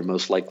ones that are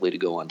most likely to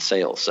go on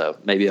sale. So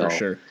maybe I'll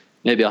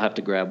have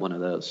to grab one of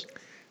those.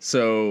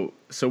 So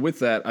with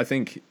that, I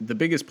think the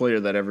biggest player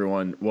that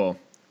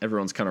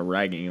everyone's kind of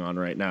ragging on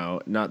right now,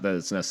 not that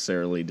it's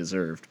necessarily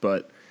deserved,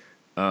 but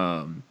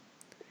Sadio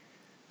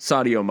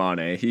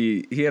Mane,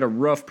 he had a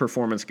rough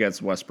performance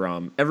against West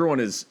Brom. Everyone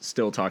is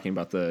still talking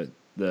about the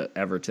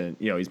Everton.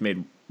 He's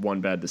made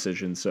one bad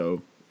decision,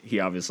 so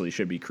he obviously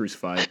should be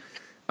crucified.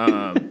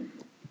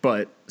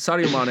 But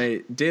Sadio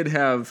Mane did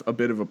have a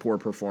bit of a poor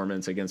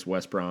performance against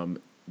West Brom.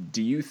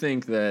 Do you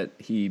think that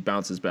he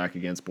bounces back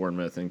against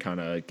Bournemouth and kind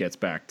of gets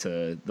back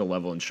to the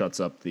level and shuts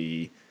up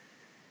the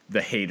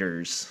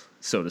haters,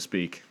 so to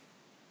speak?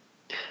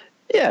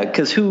 Yeah,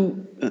 because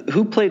who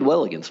played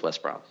well against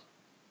West Brom?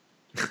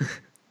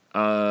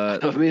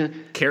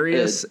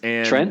 Karius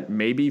and Trent?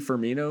 Maybe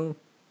Firmino.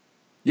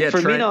 Yeah,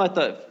 Firmino. Trent. I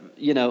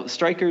thought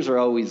strikers are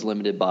always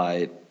limited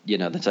by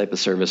the type of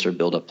service or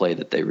build up play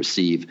that they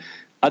receive.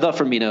 I thought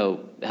Firmino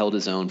held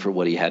his own for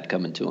what he had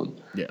coming to him.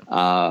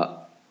 Yeah.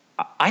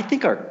 I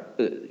think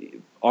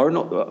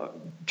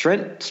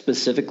Trent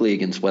specifically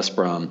against West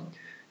Brom,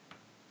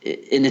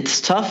 and it's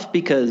tough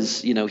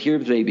because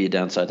here's maybe a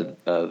downside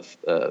of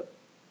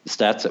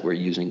stats that we're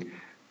using,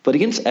 but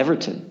against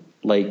Everton,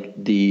 like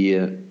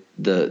the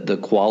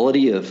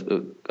quality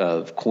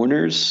of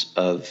corners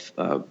of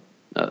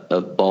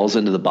balls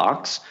into the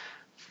box.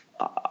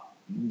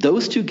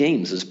 Those two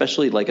games,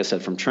 especially like I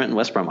said from Trent and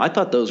West Brom, I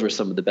thought those were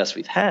some of the best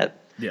we've had.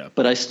 Yeah.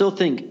 But I still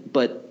think,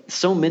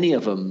 so many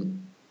of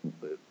them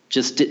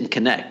just didn't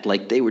connect.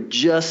 Like they were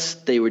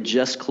just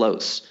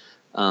close.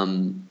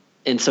 And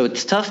so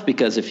it's tough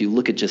because if you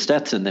look at just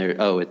stats in there,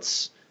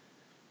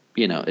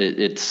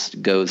 it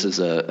goes as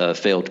a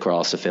failed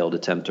cross, a failed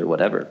attempt, or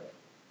whatever.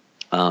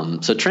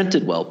 So Trent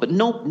did well, but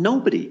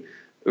nobody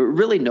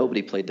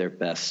played their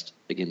best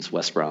against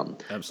West Brom.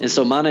 Absolutely. And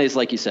so Mane is,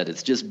 like you said,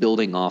 it's just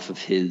building off of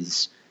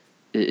his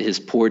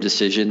poor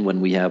decision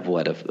when we have a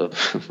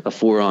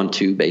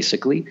 4-on-2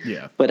 basically.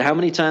 Yeah. But how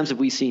many times have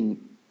we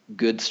seen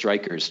good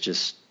strikers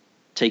just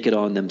take it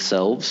on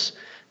themselves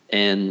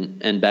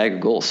and bag a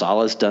goal?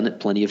 Salah's done it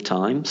plenty of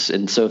times,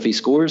 and so if he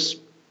scores,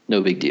 no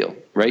big deal,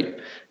 right?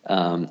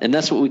 And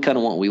that's what we kind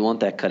of want. We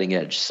want that cutting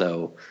edge.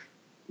 So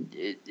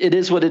it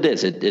is what it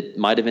is. It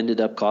might have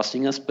ended up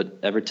costing us, but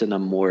Everton,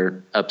 I'm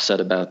more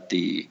upset about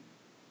the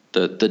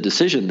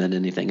decision than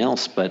anything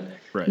else. But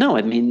right. No,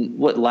 I mean,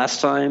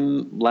 last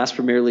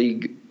Premier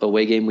League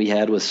away game we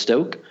had was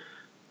Stoke,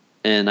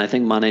 and I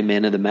think Mane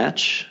man of the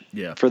match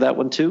for that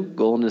one too,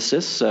 goal and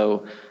assist.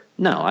 So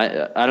no,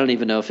 I don't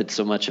even know if it's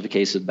so much of a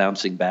case of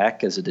bouncing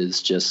back as it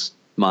is just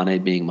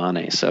Mane being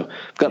Mane. So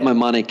I've got my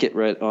Mane kit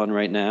on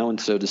right now,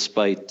 and so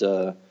despite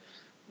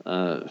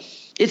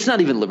it's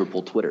not even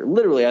Liverpool Twitter.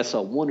 Literally, I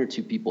saw one or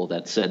two people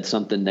that said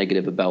something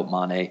negative about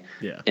Mane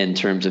in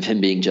terms of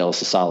him being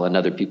jealous of Salah, and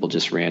other people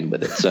just ran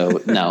with it.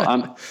 So no,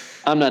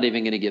 I'm not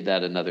even going to give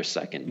that another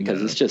second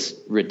because it's just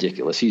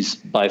ridiculous. He's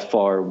by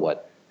far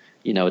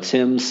it's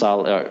him.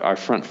 Our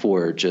front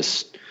four are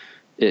just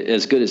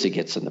as good as it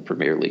gets in the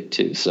Premier League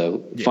too.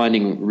 So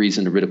finding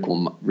reason to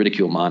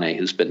ridicule Mane,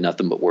 who's been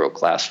nothing but world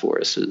class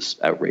for us, is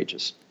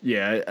outrageous.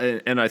 Yeah,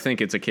 and I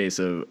think it's a case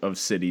of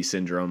City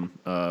syndrome,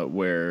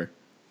 where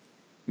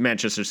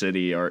Manchester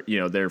City are,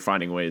 they're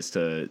finding ways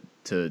to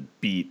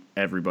beat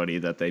everybody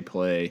that they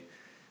play.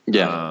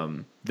 Yeah,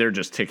 they're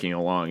just ticking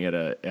along at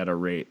a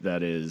rate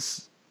that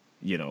is,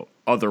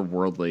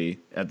 otherworldly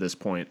at this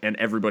point, and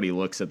everybody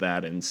looks at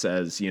that and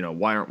says,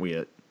 why aren't we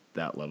at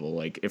that level?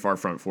 Like, if our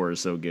front four is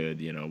so good,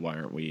 why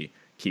aren't we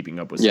keeping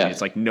up with City? It's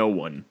like no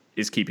one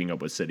is keeping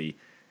up with City.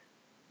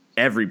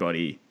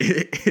 Everybody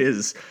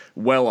is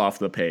well off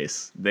the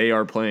pace. They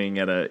are playing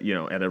at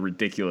a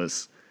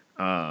ridiculous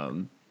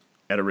level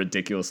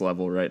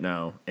right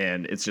now,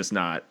 and it's just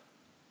not.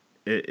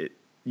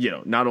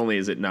 Not only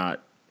is it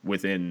not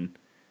within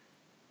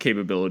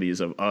capabilities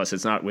of us,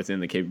 it's not within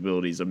the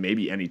capabilities of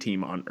maybe any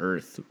team on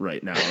earth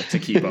right now to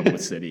keep up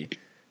with City.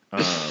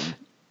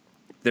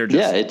 They're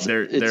just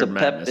it's a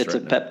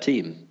pep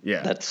team.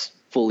 Yeah, that's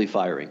fully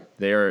firing.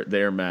 They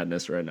are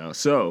madness right now.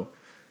 So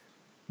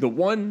the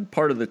one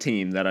part of the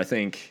team that I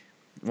think,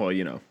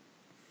 we've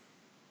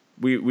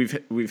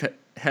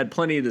had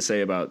plenty to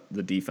say about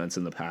the defense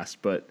in the past,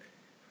 but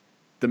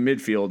the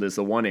midfield is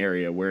the one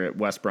area where at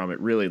West Brom it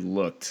really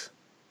looked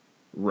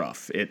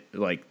rough. The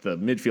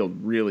midfield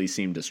really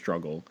seemed to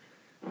struggle.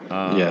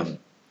 My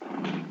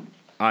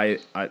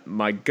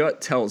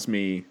gut tells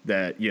me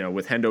that,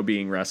 with Hendo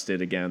being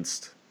rested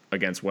against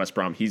West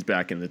Brom, he's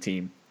back in the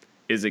team.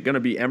 Is it going to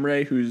be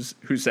Emre who's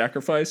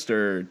sacrificed,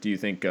 or do you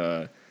think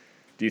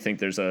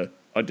there's a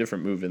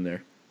different move in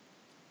there?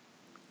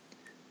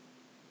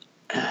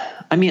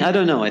 I mean, I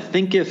don't know. I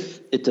think if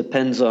it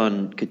depends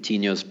on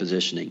Coutinho's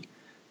positioning,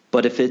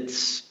 but if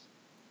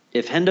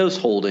Hendo's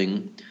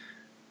holding,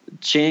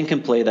 Chan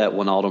can play that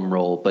Wijnaldum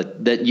role,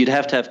 but that you'd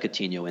have to have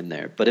Coutinho in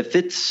there. But if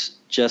it's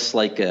just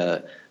like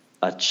a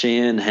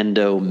Chan,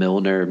 Hendo,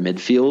 Milner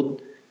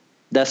midfield,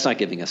 that's not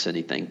giving us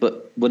anything.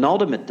 But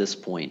Wijnaldum at this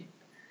point,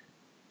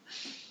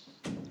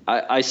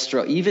 I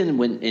struggle. Even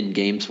when in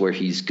games where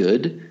he's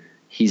good,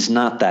 he's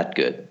not that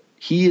good.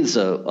 He is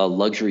a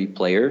luxury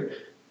player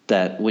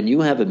that when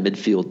you have a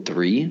midfield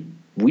three,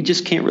 we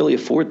just can't really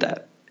afford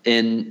that.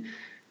 And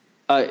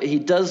he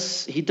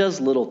does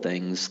little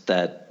things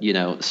that,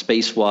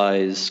 space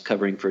wise,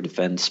 covering for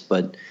defense,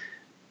 but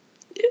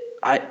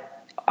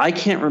I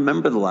can't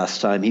remember the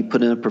last time he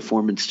put in a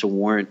performance to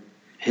warrant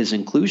his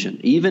inclusion.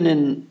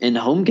 Even in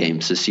home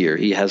games this year,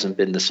 he hasn't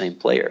been the same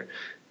player.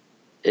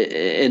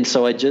 And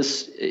so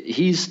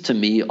he's to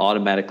me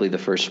automatically the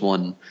first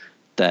one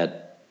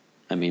that,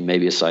 I mean,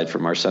 maybe aside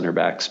from our center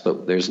backs,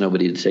 but there's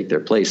nobody to take their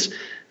place.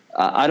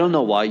 I don't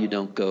know why you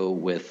don't go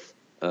with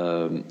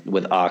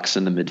Ox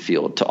in the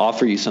midfield to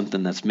offer you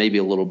something that's maybe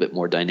a little bit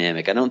more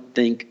dynamic. I don't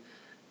think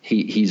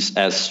he's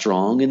as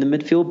strong in the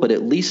midfield, but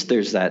at least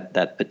there's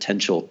that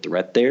potential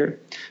threat there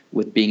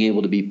with being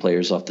able to beat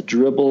players off the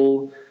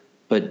dribble.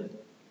 But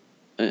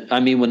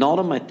I mean,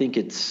 Wijnaldum, I think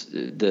it's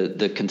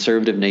the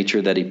conservative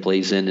nature that he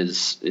plays in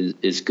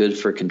is good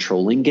for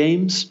controlling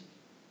games.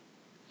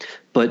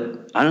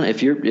 But I don't know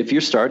if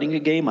you're starting a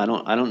game, I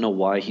don't know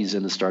why he's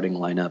in the starting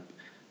lineup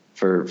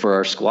for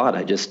our squad.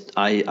 I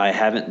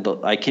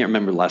can't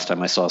remember the last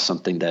time I saw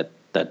something that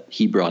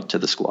he brought to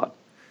the squad.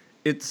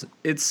 It's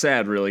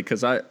sad, really,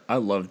 because I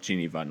love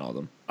Gini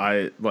Wijnaldum.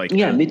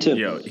 Me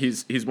too.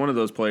 He's one of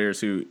those players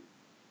who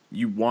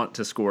you want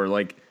to score.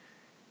 Like,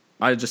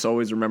 I just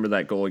always remember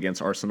that goal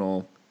against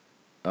Arsenal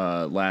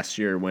last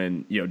year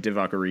when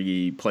Divock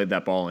Origi played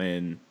that ball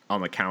in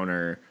on the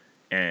counter,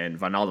 and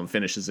Wijnaldum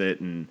finishes it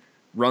and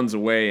runs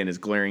away, and his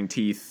glaring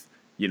teeth,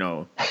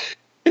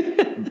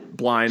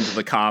 blind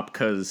the cop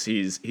because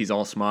he's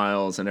all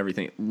smiles and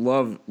everything.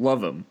 Love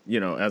him,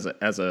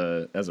 as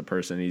a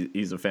person.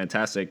 He's a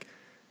fantastic.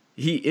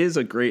 He is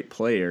a great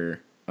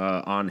player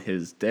on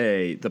his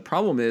day. The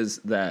problem is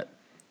that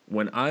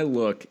when I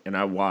look and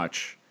I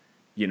watch,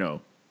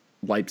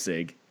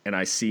 Leipzig and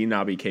I see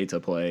Naby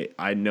Keita play,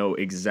 I know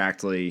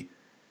exactly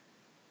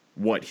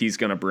what he's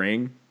going to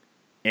bring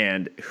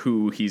and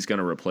who he's going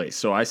to replace.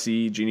 So I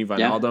see Gini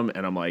Wijnaldum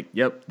and I'm like,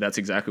 yep, that's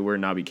exactly where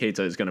Naby Keita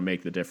is going to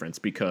make the difference,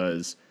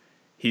 because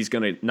he's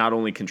going to not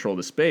only control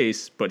the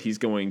space, but he's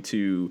going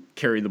to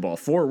carry the ball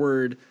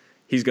forward.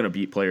 He's going to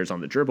beat players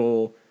on the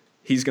dribble.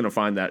 He's going to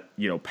find that,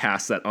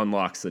 pass that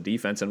unlocks the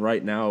defense. And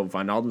right now,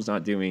 Wijnaldum's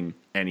not doing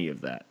any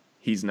of that.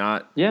 He's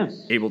not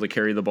able to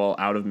carry the ball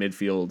out of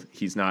midfield.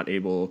 He's not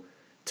able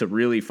to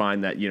really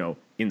find that,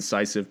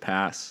 incisive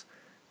pass.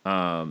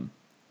 And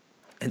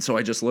so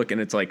I just look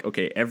and it's like,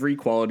 okay, every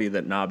quality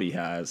that Naby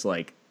has,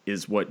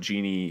 is what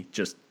Gini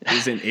just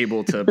isn't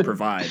able to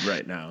provide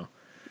right now.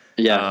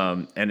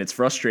 Yeah. And it's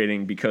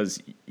frustrating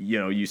because,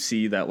 you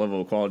see that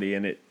level of quality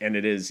and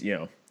it is,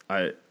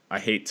 I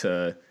hate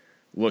to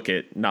look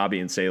at Naby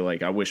and say,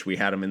 I wish we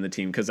had him in the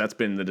team, because that's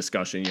been the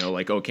discussion,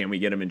 can we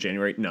get him in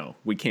January? No,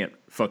 we can't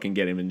fucking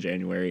get him in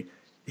January.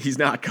 He's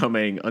not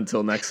coming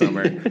until next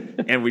summer,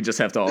 and we just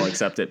have to all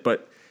accept it.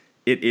 But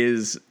it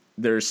is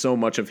there's so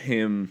much of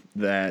him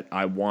that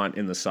I want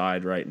in the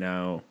side right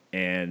now,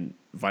 and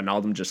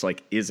Wijnaldum just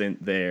like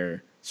isn't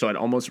there. So I'd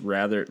almost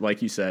rather,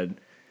 like you said,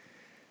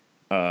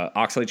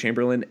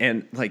 Oxlade-Chamberlain.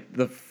 And like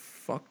the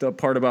fucked up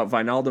part about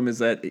Wijnaldum is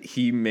that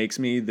he makes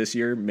me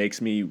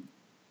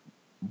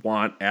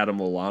want Adam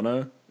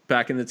Lallana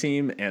back in the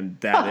team, and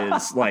that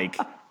is like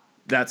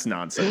that's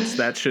nonsense.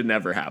 That should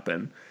never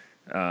happen.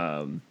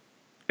 And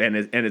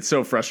it's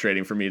so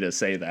frustrating for me to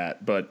say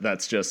that, but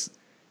that's just,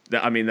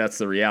 I mean, that's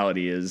the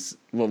reality. Is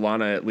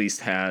Lallana at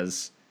least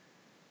has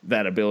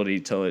that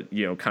ability to,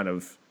 you know, kind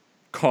of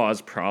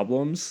cause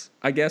problems,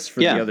 I guess, for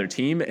the other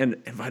team, and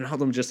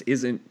Wijnaldum just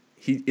isn't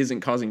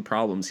causing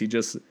problems. He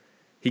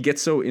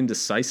gets so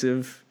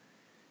indecisive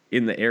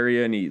in the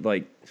area, and he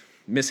like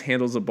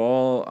mishandles the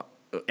ball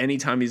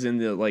anytime he's in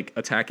the like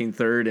attacking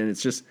third, and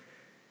it's just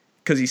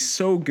because he's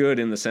so good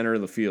in the center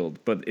of the field,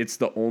 but it's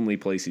the only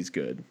place he's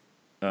good.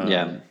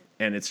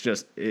 And it's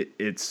just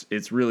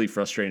it's really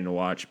frustrating to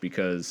watch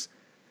because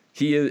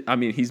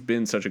he's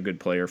been such a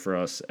good player for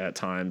us at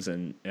times,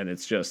 and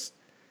it's just,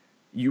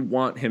 you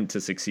want him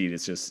to succeed.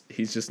 It's just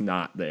he's just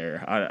not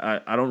there.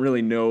 I don't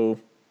really know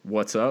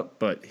what's up,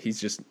 but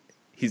he's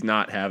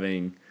not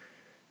having,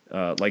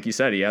 like you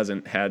said, he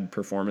hasn't had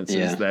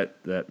performances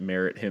that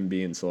merit him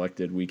being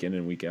selected week in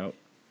and week out.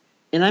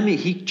 And I mean,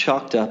 he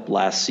chalked up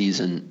last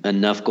season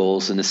enough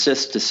goals and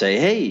assists to say,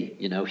 hey,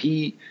 you know,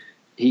 he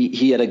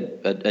had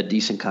a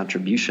decent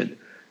contribution.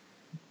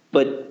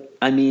 But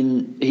I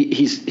mean,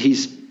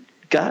 he's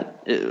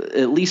got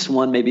at least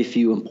one, maybe a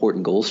few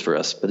important goals for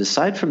us. But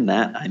aside from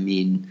that, I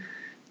mean,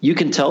 you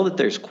can tell that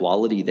there's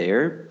quality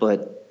there,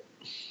 but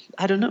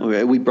I don't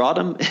know. We brought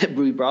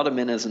him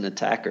in as an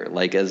attacker,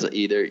 like as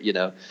either, you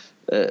know,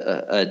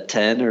 a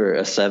 10 or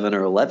a 7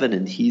 or 11.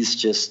 And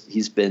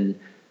he's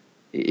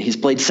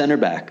played center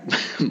back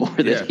more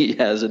than he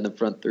has in the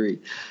front three.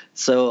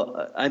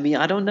 So, I mean,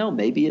 I don't know.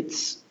 Maybe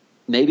it's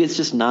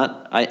just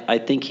not. I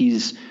think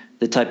he's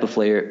the type of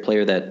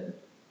player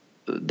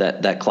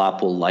that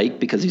Klopp will like,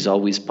 because he's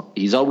always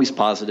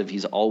positive.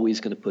 He's always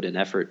going to put in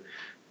effort,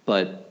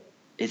 but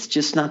it's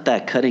just not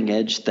that cutting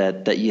edge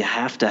that you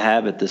have to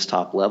have at this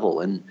top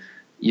level. And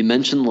you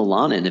mentioned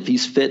Lallana, and if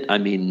he's fit, I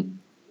mean,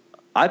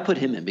 I put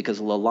him in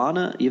because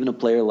Lallana, even a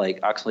player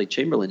like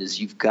Oxlade-Chamberlain, is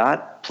you've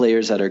got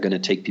players that are going to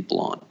take people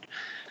on,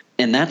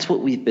 and that's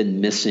what we've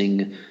been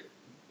missing.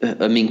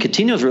 I mean,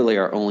 Coutinho's really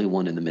our only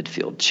one in the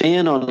midfield.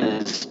 Chan on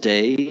his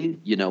day,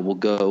 you know,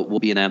 will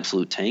be an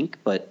absolute tank,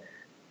 but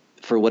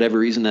for whatever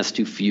reason, that's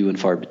too few and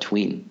far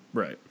between.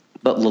 Right.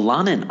 But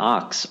Lallana and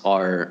Ox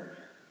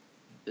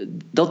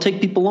they'll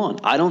take people on.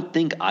 I don't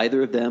think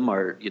either of them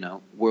are, you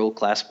know,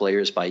 world-class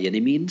players by any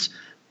means,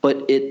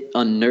 but it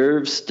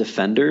unnerves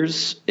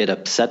defenders, it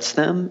upsets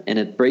them, and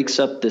it breaks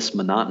up this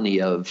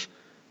monotony of,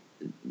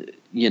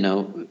 you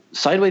know,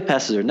 sideway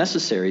passes are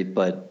necessary,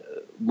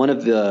 but one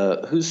of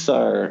the who's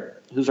our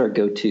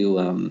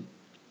go-to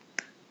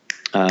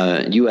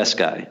U.S.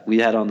 guy we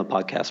had on the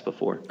podcast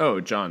before?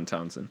 Oh, John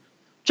Townsend.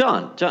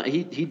 John,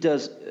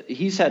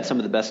 he's had some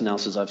of the best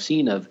analysis I've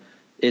seen of.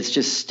 It's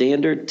just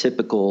standard,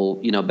 typical,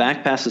 you know,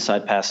 back passes,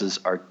 side passes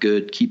are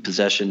good, keep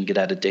possession, get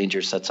out of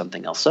danger, set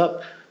something else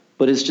up.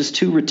 But it's just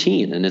too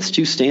routine, and it's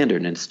too standard,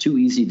 and it's too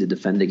easy to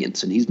defend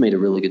against. And he's made a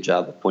really good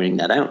job of pointing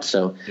that out.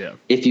 So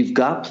if you've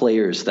got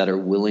players that are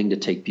willing to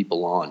take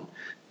people on,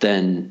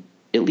 then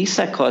at least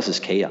that causes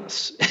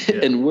chaos. Yeah.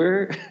 And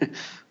we're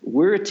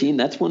a team,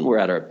 that's when we're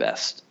at our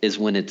best, is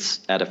when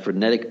it's at a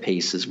frenetic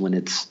pace, is when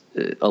it's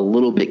a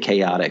little bit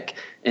chaotic.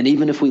 And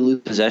even if we lose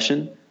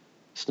possession,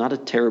 it's not a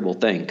terrible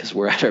thing, because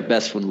we're at our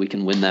best when we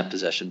can win that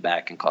possession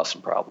back and cause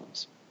some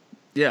problems.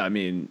 Yeah, I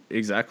mean,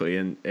 exactly.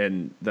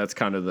 And that's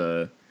kind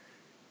of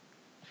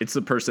it's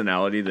the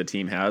personality the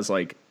team has.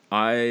 Like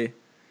I've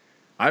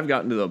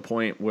gotten to the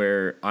point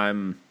where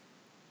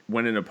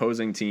when an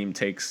opposing team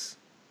takes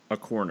a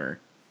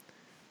corner,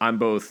 I'm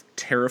both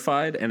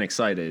terrified and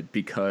excited,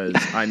 because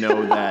I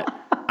know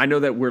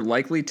that we're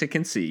likely to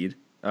concede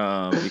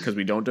because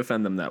we don't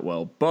defend them that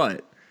well,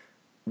 but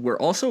we're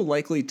also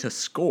likely to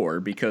score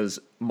because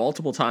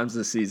multiple times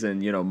this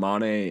season, you know,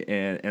 Mane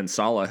and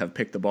Salah have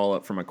picked the ball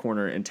up from a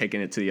corner and taken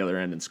it to the other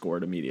end and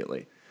scored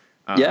immediately.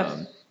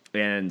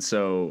 And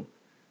so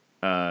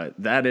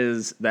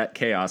that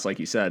chaos, like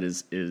you said,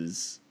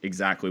 is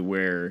exactly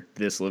where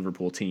this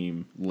Liverpool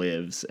team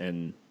lives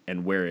and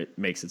where it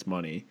makes its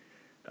money.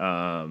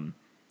 And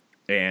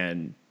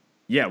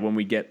yeah, when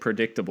we get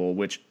predictable,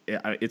 which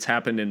it's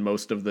happened in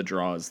most of the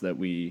draws that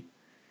we've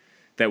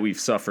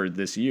suffered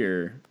this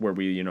year, where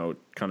we, you know,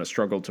 kind of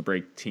struggle to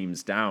break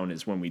teams down,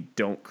 is when we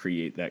don't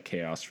create that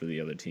chaos for the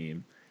other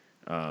team.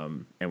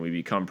 And we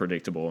become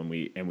predictable, and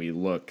we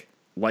look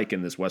like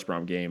in this West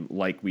Brom game,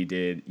 like we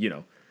did, you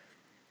know,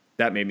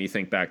 that made me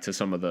think back to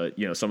some of the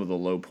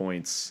low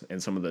points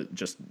and some of the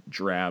just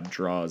drab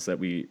draws that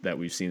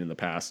we've seen in the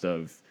past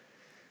of,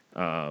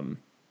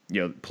 you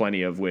know,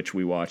 plenty of which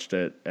we watched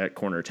at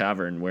Corner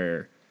Tavern,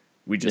 where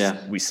we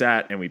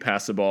sat and we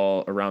passed the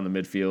ball around the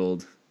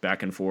midfield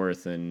back and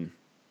forth,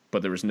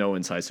 but there was no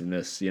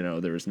incisiveness. You know,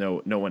 there was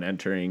no one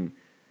entering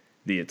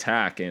the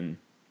attack. And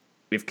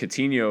if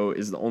Coutinho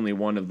is the only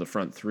one of the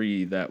front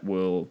three that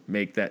will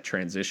make that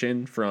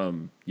transition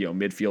from,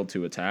 midfield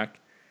to attack,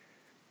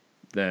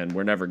 then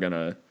we're never going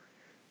to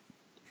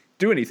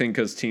do anything,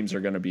 because teams are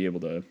going to be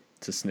able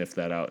to sniff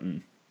that out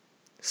and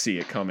see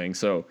it coming.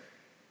 So,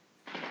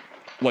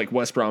 like,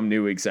 West Brom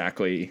knew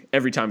exactly,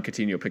 every time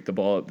Coutinho picked the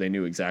ball up, they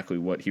knew exactly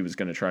what he was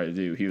going to try to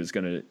do. He was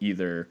going to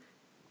either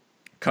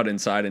cut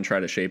inside and try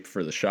to shape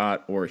for the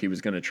shot, or he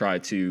was going to try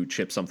to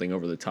chip something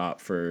over the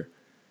top for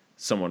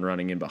someone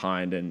running in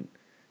behind. And,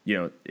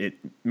 it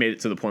made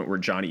it to the point where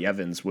Johnny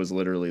Evans was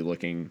literally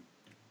looking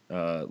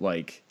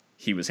like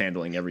he was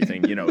handling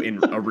everything,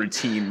 in a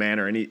routine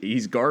manner, and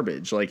he's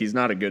garbage. Like, he's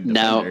not a good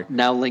defender.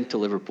 Now linked to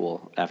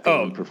Liverpool after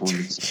one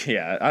performance.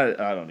 Yeah,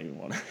 I don't even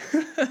want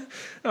to. I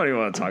don't even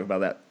want to talk about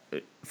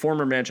that.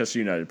 Former Manchester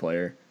United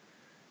player,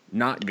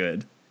 not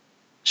good.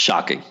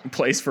 Shocking.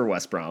 Plays for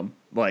West Brom.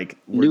 Like,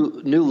 new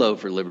low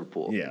for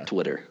Liverpool. Yeah.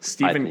 Twitter.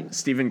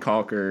 Steven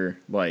Calker,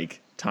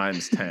 like,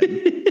 times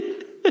 10.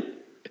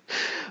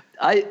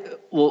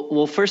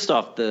 Well, first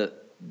off,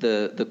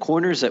 the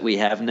corners that we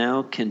have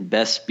now can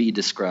best be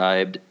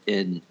described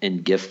in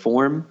GIF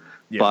form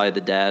by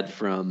the dad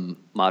from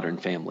Modern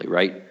Family,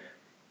 right?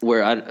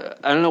 Where I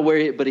don't know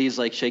where, but he's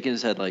like shaking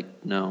his head like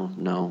no,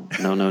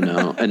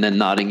 and then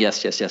nodding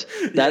yes.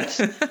 That's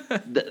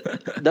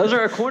those are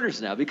our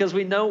corners now, because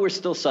we know we're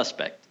still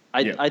suspect.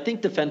 I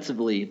think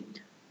defensively,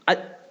 I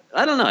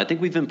don't know. I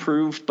think we've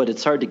improved, but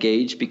it's hard to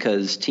gauge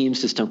because teams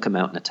just don't come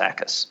out and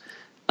attack us.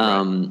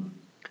 Right.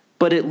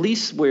 But at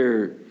least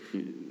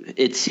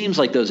it seems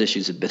like those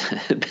issues have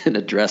been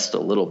addressed a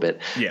little bit,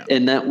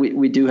 and that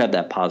we do have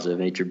that positive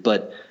nature.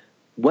 But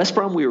West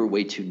Brom, we were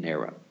way too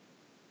narrow,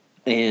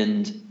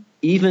 and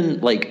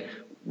even like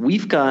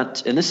we've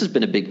got, and this has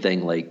been a big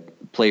thing,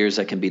 like players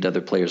that can beat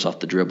other players off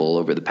the dribble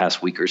over the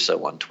past week or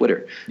so on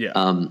Twitter.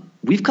 Yeah,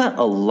 we've got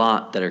a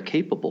lot that are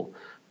capable,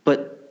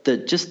 but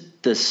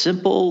the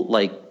simple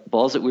like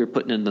balls that we were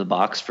putting in the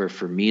box for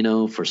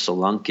Firmino, for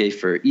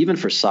Solanke, even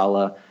for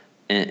Salah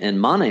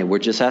and Mane, we're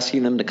just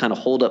asking them to kind of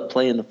hold up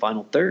play in the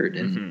final third.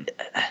 And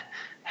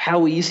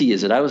how easy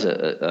is it? I was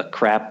a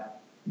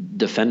crap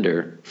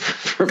defender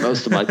for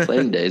most of my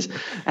playing days.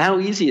 How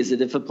easy is it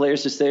if a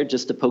player's just there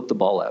just to poke the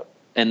ball out?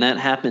 And that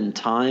happened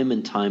time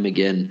and time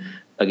again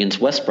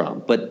against West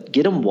Brom. But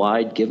get them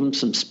wide, give them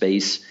some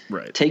space,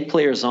 take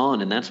players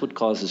on, and that's what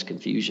causes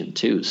confusion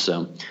too.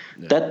 So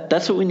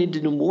that's what we need to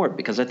do more,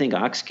 because I think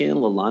Ox can,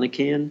 Lallana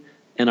can,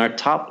 and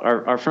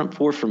our front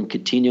four from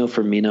Coutinho,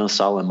 Firmino,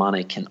 Salah, and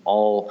Mane can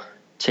all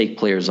take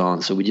players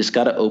on. So we just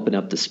got to open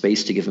up the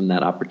space to give them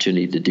that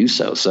opportunity to do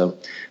so. So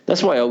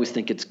that's why I always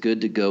think it's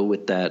good to go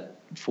with that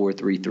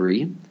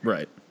 4-3-3.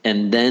 Right.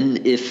 And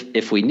then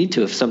if we need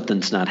to, if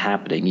something's not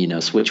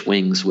happening, switch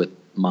wings with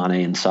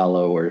Mane and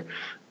Salah,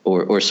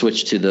 or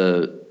switch to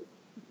the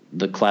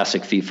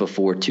classic FIFA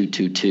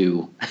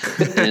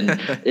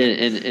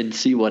 4-2-2-2 and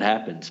see what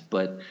happens.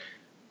 But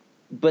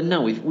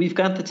no, we've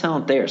got the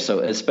talent there. So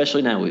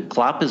especially now,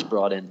 Klopp has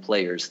brought in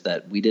players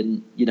that we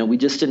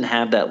just didn't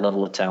have that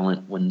level of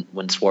talent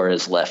when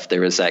Suarez left.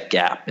 There was that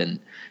gap, and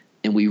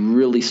we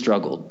really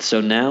struggled. So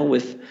now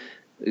with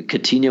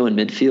Coutinho in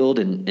midfield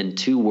and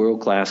two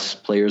world-class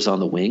players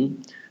on the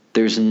wing,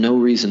 there's no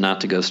reason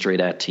not to go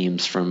straight at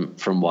teams from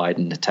wide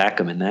and attack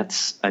them.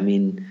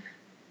 And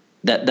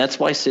that's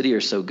why City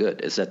are so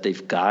good, is that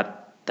they've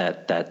got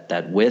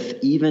that width.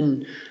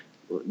 Even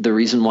the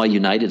reason why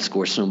United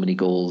score so many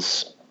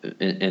goals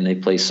and they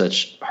play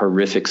such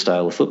horrific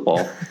style of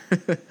football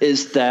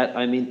is that,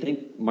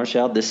 think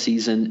Martial this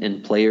season,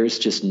 and players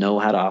just know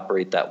how to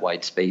operate that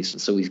wide space.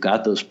 And so we've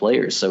got those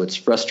players. So it's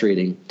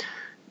frustrating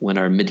when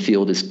our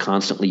midfield is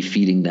constantly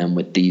feeding them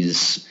with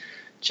these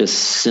just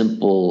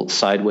simple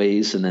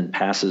sideways and then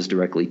passes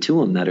directly to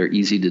them that are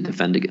easy to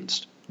defend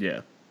against.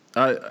 Yeah.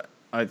 I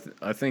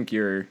think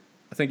you're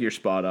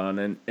spot on.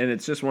 And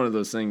it's just one of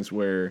those things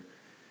where,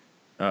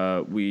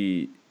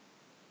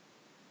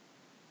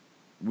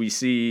 we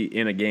see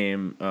in a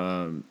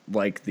game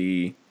like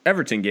the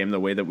Everton game, the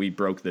way that we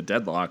broke the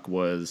deadlock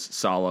was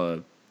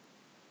Salah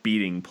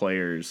beating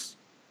players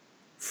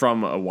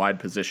from a wide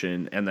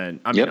position, and then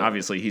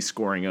obviously he's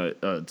scoring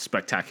a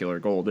spectacular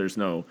goal. There's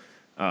no,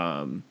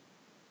 I'm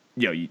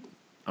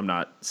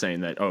not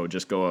saying that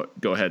just go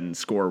ahead and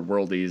score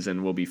worldies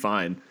and we'll be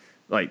fine.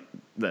 Like,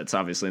 that's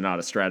obviously not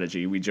a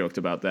strategy. We joked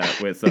about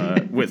that with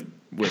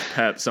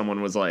Pep.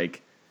 Someone was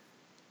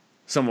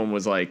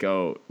like,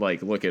 oh,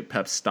 like, look at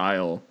Pep's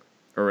style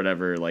or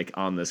whatever, like,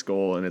 on this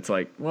goal. And it's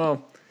like,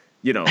 well,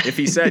 if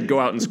he said go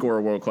out and score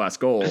a world-class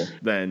goal,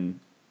 then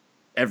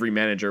every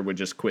manager would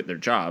just quit their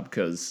job,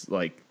 because,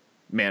 like,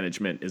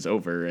 management is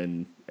over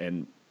and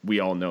we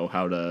all know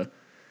how to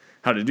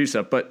do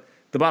stuff. But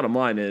the bottom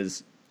line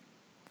is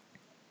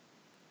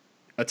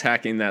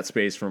attacking that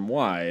space from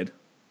wide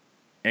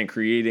and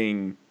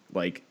creating,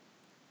 like,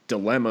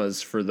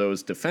 dilemmas for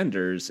those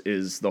defenders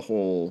is the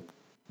whole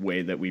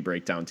way that we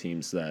break down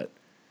teams that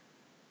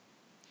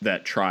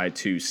try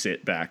to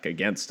sit back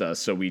against us.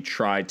 So we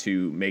try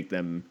to make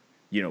them,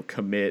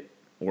 commit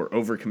or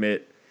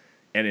overcommit,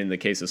 And in the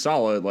case of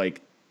Salah,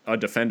 like a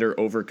defender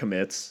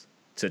overcommits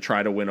to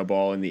try to win a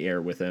ball in the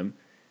air with him.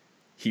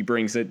 He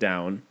brings it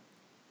down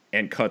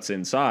and cuts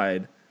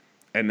inside.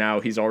 And now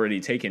he's already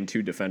taken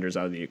 2 defenders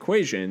out of the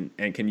equation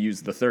and can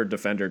use the third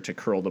defender to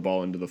curl the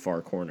ball into the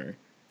far corner.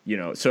 You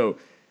know, so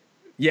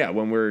yeah,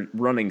 when we're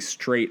running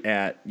straight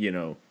at,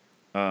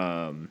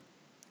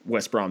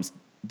 West Brom's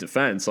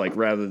defense, like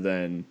rather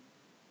than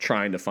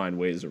trying to find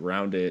ways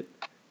around it,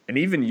 and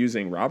even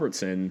using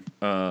Robertson,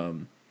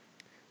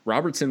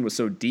 Robertson was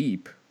so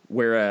deep,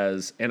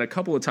 whereas, and a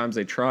couple of times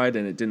they tried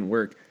and it didn't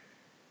work,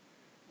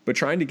 but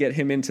trying to get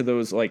him into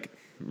those like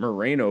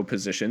Moreno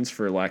positions,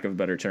 for lack of a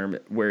better term,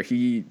 where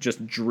he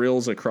just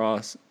drills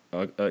across,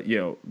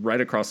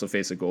 right across the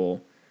face of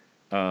goal,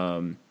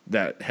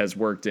 that has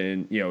worked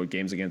in,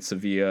 games against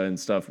Sevilla and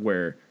stuff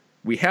where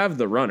we have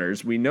the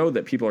runners. We know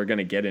that people are going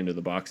to get into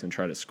the box and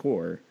try to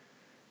score.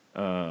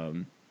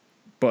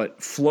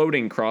 But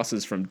floating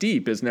crosses from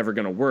deep is never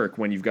going to work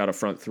when you've got a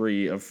front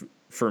 3 of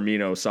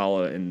Firmino,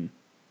 Salah, and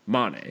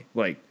Mane.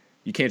 Like,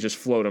 you can't just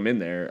float them in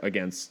there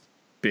against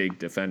big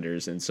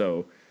defenders. And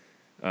so,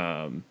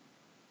 I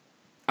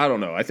don't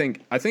know. I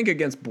think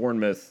against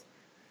Bournemouth,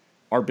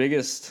 our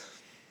biggest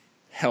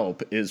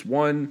help is,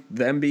 one,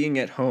 them being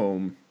at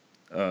home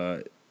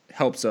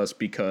helps us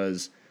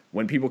because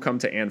when people come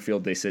to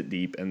Anfield, they sit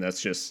deep, and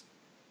that's just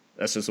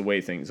the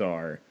way things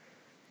are.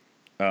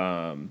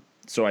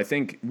 So I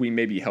think we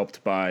may be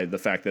helped by the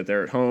fact that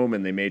they're at home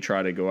and they may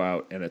try to go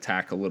out and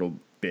attack a little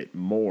bit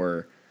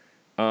more.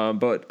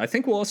 But I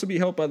think we'll also be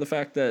helped by the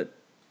fact that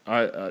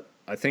I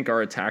think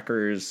our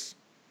attackers,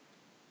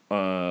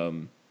 they're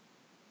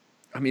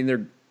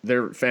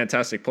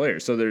fantastic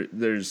players. So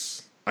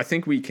I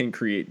think we can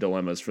create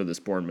dilemmas for this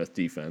Bournemouth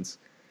defense.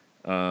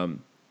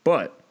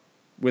 But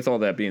with all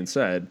that being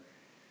said,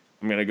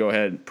 I'm going to go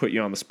ahead and put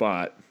you on the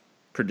spot.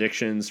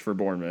 Predictions for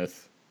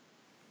Bournemouth.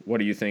 What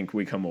do you think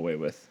we come away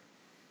with?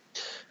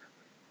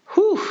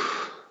 Whew.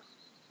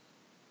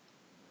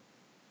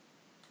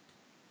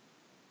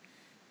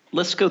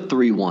 Let's go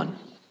 3-1.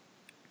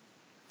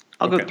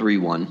 I'll go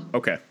 3-1.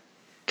 Okay.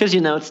 Because,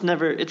 it's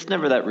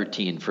never that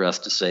routine for us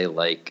to say,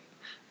 like,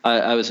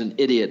 I was an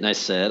idiot and I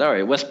said, all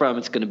right, West Brom,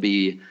 it's going to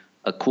be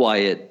a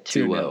quiet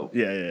 2-0.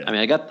 Yeah. I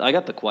mean, I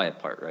got the quiet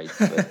part right.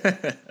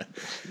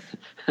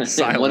 But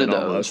Silent one of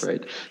those, almost.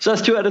 right? So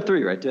that's 2 out of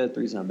 3, right? 2 out of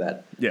 3 is not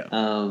bad. Yeah.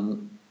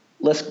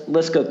 Let's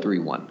go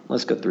 3-1.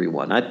 Let's go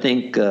 3-1. I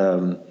think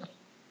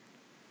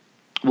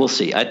we'll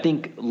see. I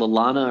think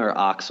Lallana or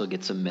Ox will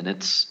get some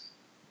minutes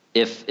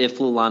if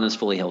Lallana's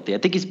fully healthy. I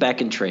think he's back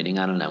in training.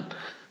 I don't know.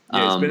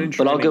 Yeah, he's been in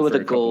but I'll go with a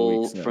couple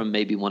goal weeks now. from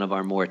maybe one of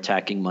our more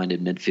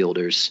attacking-minded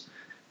midfielders.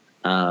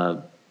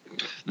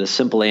 The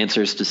simple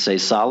answer is to say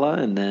Salah,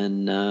 and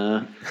then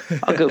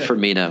I'll go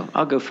Firmino.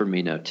 I'll go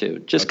Firmino too,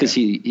 just because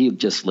he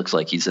just looks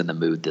like he's in the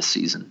mood this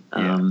season.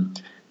 And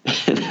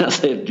I'll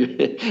say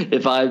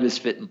if Ibe is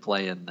fit and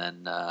playing,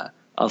 then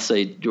I'll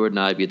say Jordan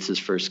Ibe gets his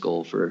first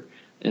goal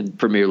and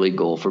Premier League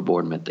goal for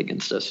Bournemouth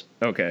against us.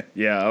 Okay.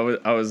 Yeah,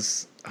 I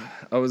was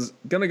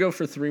gonna go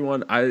for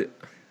 3-1.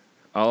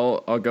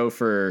 I'll go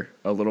for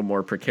a little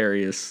more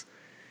precarious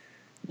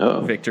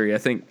victory. I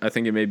think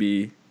it may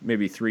be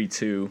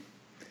 3-2.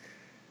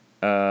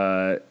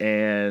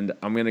 And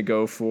I'm gonna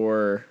go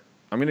for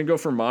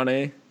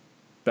Mane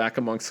back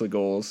amongst the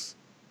goals.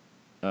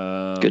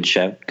 Good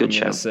shout. I'm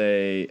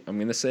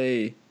gonna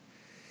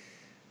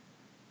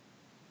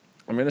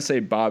say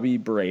Bobby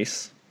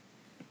Brace.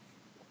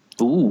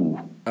 Ooh,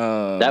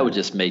 that would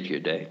just make your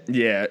day.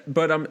 Yeah,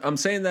 but I'm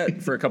saying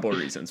that for a couple of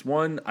reasons.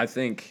 One, I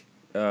think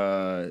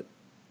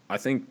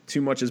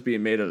too much is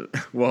being made of.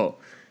 Well,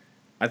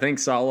 I think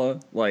Salah,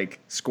 like,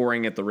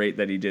 scoring at the rate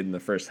that he did in the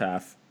first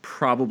half,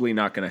 probably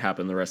not going to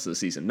happen the rest of the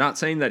season. Not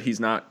saying that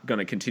he's not going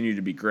to continue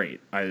to be great.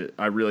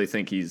 I really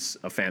think he's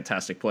a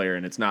fantastic player,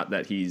 and it's not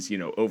that he's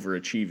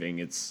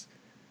overachieving.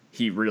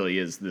 He really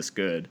is this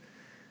good.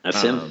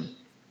 That's him.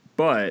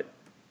 But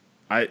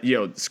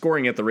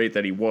scoring at the rate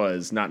that he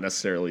was, not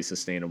necessarily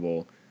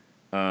sustainable.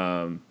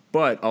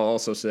 But I'll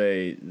also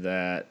say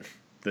that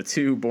the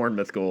 2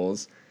 Bournemouth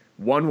goals,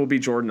 one will be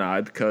Jordan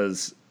Ibe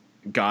because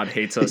God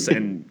hates us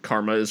and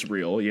karma is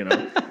real,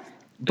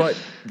 But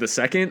the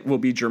second will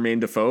be Jermaine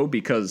Defoe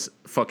because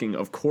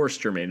of course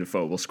Jermaine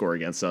Defoe will score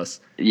against us.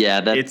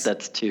 Yeah,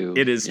 that's 2.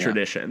 It is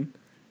tradition.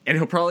 And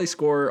he'll probably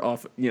score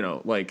off,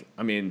 not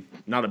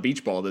a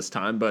beach ball this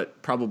time,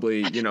 but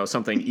probably,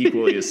 something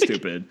equally as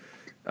stupid.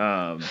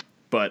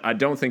 But I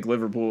don't think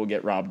Liverpool will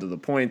get robbed of the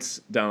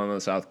points down on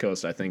the South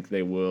Coast. I think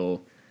they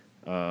will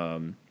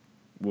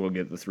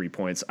get the 3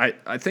 points.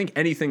 I think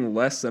anything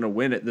less than a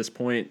win at this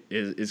point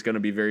is going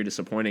to be very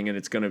disappointing, and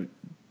it's going to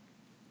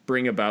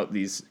bring about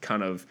these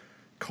kind of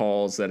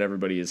calls that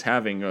everybody is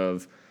having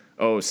of,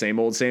 same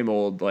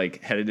old,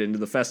 like headed into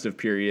the festive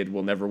period,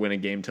 we'll never win a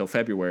game till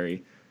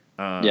February.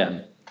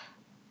 And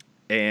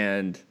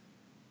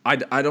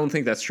I don't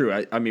think that's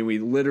true. I mean, we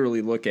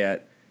literally look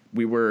at,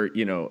 we were,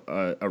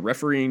 a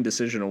refereeing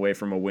decision away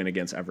from a win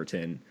against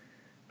Everton.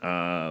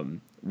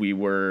 We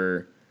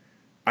were,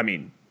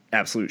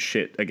 absolute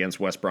shit against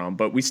West Brom,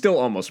 but we still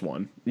almost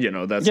won.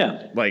 That's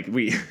like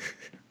we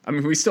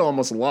we still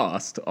almost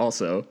lost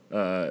also.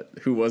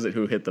 Who was it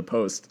who hit the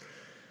post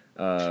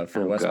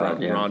for West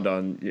Brom? Yeah.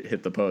 Rondon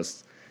hit the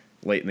post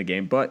late in the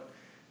game, but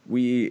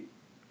we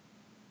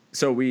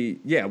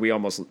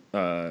almost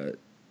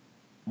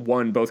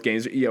won both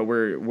games.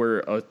 We're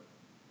a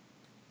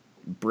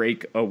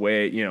break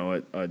away,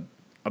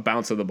 a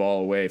bounce of the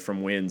ball away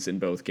from wins in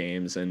both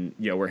games, and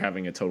we're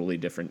having a totally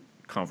different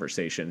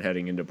conversation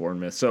heading into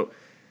Bournemouth. So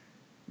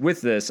with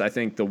this, I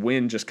think a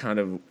win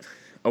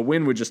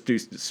would just do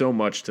so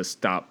much to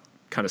stem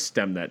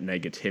that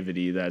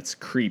negativity that's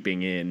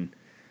creeping in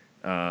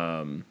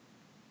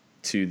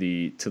to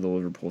the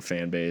Liverpool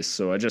fan base.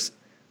 So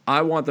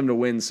I want them to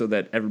win so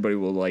that everybody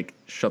will like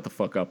shut the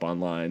fuck up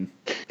online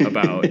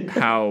about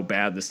how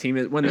bad this team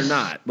is when they're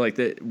not. Like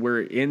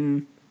we're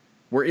in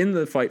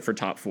the fight for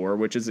top 4,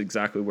 which is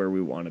exactly where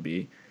we want to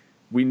be.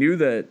 We knew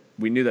that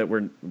we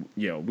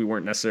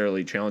weren't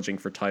necessarily challenging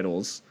for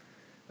titles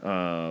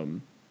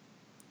from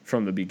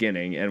the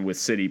beginning, and with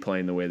City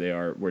playing the way they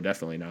are, we're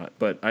definitely not.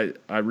 But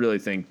I really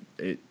think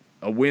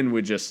a win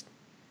would just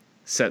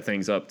set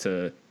things up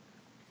to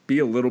be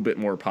a little bit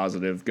more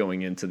positive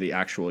going into the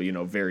actual,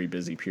 very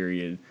busy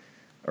period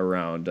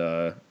around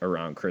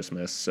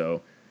Christmas.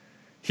 So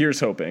here's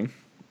hoping.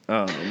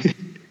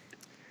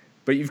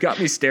 But you've got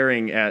me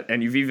staring at,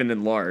 and you've even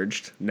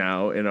enlarged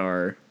now in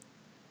our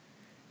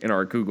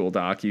Google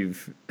Doc,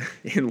 you've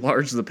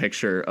enlarged the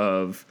picture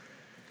of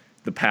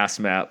the pass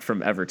map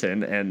from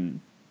Everton, and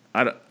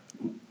Let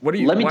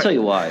me tell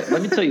you why.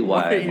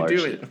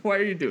 Why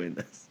are you doing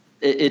this?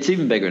 It's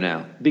even bigger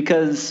now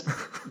because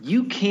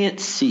you can't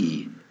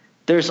see.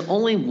 There's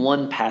only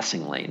one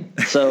passing lane.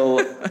 So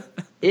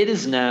it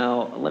is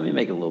now, let me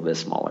make it a little bit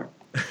smaller.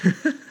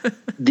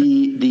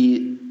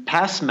 The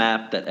pass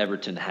map that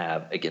Everton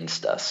have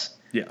against us,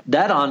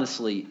 that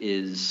honestly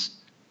is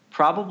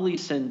probably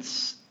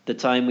since the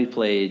time we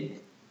played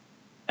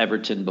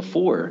Everton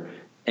before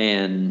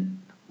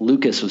and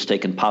Lucas was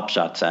taking pop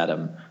shots at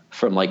him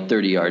from like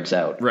 30 yards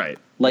out. Right.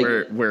 Like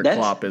where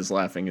Klopp is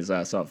laughing his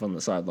ass off on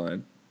the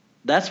sideline.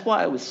 That's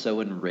why I was so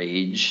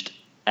enraged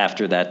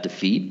after that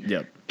defeat.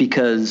 Yep.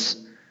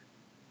 Because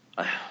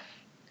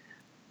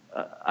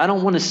I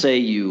don't want to say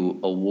you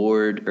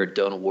award or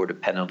don't award a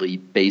penalty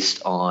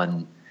based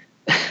on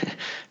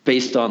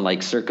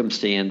like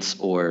circumstance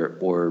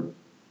or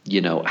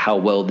how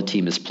well the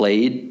team has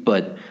played,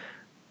 but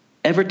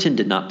Everton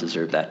did not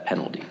deserve that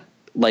penalty.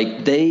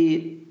 Like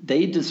they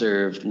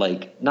deserved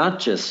not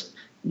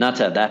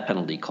to have that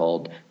penalty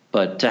called,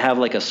 but to have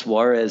like a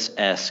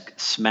Suarez-esque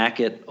smack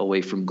it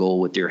away from goal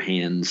with your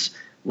hands,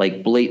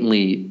 like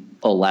blatantly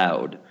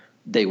allowed.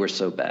 They were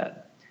so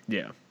bad.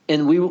 Yeah.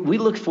 And we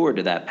looked forward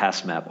to that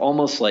pass map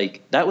almost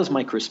like that was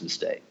my Christmas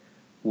day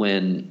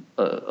when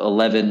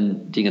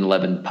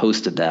 11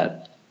 posted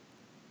that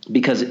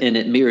and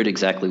it mirrored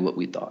exactly what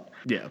we thought.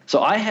 Yeah.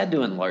 So I had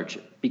to enlarge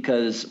it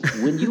because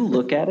when you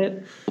look at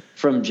it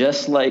from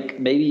just like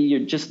maybe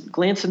you're just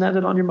glancing at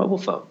it on your mobile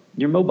phone,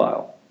 your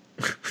mobile.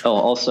 Oh,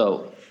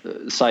 also,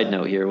 side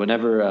note here,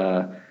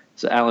 whenever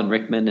so Alan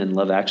Rickman in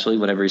Love Actually,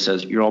 whenever he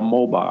says you're on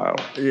mobile,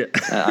 yeah,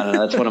 I don't know,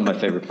 that's one of my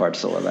favorite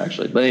parts of Love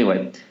Actually. But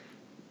anyway,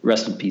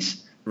 rest in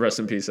peace. Rest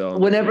in peace,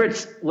 Alan. Whenever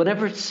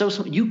it's so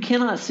small, you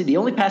cannot see. The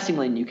only passing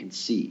lane you can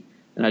see,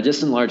 and I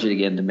just enlarged it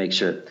again to make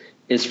sure,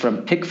 is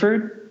from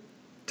Pickford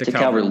to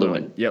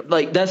Calvert-Lewin. Yep.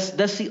 Like that's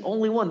the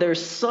only one.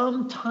 There's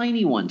some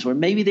tiny ones where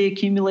maybe they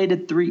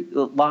accumulated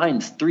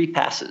 3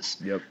 passes.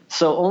 Yep.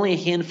 So only a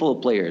handful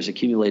of players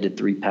accumulated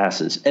 3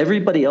 passes.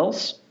 Everybody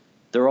else,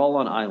 they're all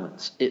on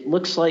islands. It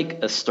looks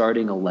like a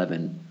starting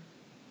 11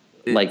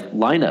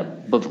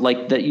 lineup, but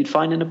like that you'd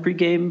find in a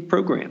pregame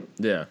program.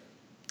 Yeah.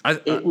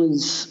 It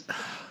was,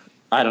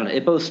 I don't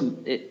know.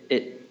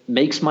 It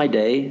makes my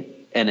day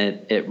and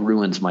it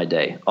ruins my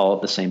day all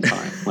at the same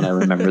time when I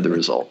remember the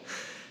result.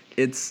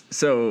 It's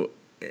so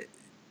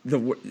the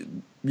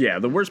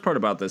worst part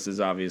about this is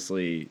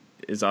obviously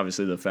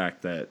the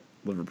fact that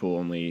Liverpool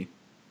only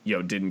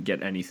didn't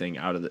get anything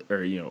out of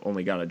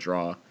only got a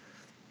draw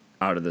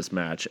out of this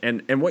match.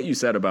 And what you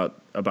said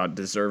about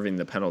deserving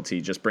the penalty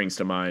just brings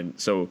to mind.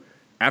 So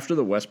after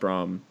the West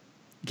Brom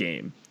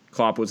game,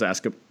 Klopp was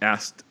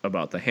asked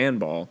about the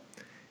handball,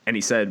 and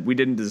he said we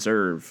didn't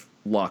deserve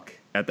luck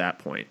at that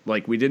point.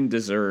 Like we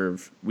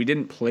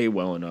didn't play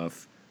well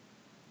enough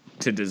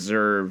to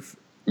deserve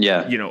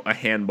a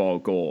handball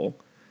goal.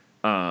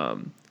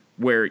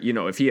 Where,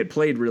 if he had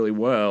played really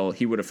well,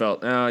 he would have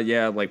felt,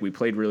 like we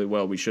played really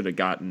well, we should have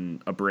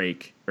gotten a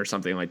break or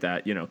something like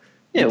that, Yeah,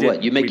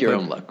 you make your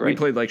own luck, right? We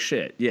played like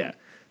shit, yeah.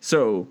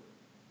 So,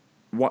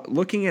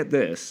 looking at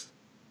this,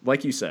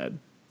 like you said,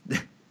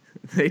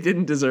 they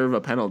didn't deserve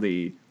a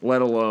penalty,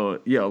 let alone,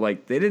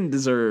 they didn't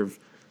deserve,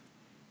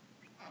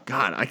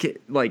 God, I can't,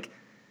 what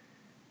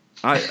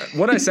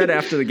I said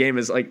after the game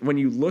is, when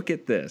you look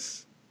at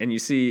this, and you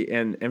see,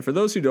 and for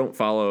those who don't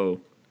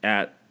follow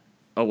at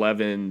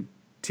 11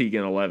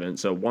 Tegan 11,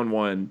 so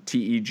 11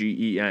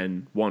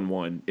 TEGEN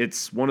 11,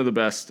 it's one of the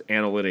best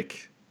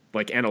analytic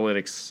like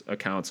analytics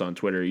accounts on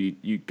Twitter.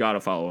 You got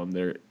to follow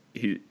him.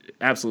 He's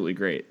absolutely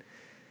great.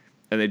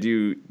 And they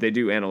do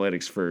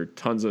analytics for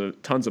tons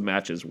of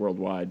matches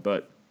worldwide,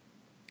 but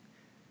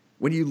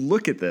when you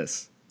look at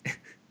this,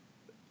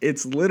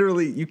 it's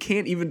literally, you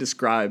can't even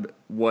describe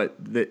what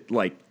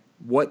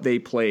they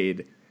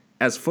played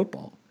as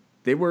football.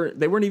 They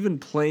weren't even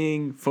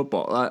playing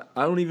football.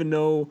 I don't even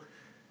know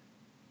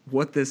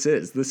what this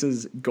is. This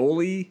is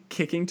goalie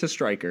kicking to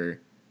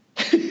striker,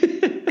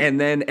 and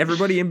then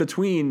everybody in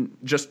between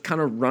just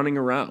kind of running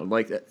around.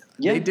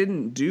 They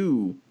didn't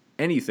do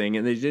anything,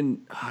 and they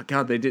didn't. Oh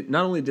God, they did.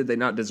 Not only did they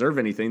not deserve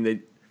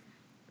anything,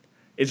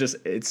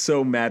 it's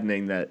so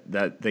maddening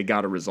that they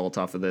got a result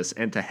off of this,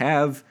 and to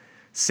have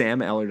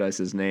Sam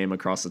Allardyce's name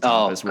across the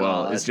top as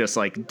well is just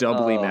like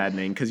doubly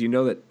maddening, because you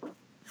know that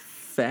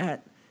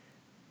fat,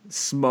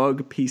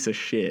 smug piece of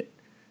shit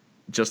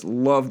just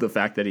loved the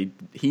fact that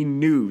he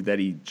knew that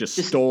he just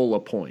stole a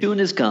point. Chewing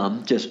his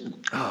gum, just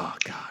oh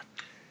God,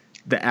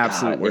 the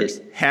absolute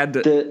worst. Had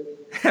to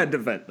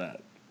vent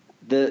that.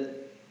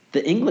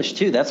 The English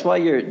too. That's why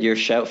your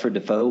shout for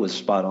Defoe was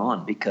spot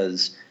on,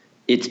 because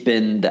it's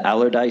been the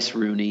Allardyce,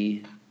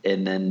 Rooney,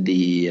 and then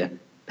the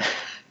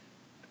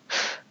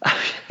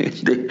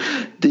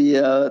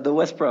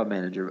West Brom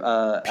manager,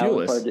 Alan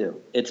Pardew.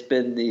 It's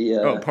been the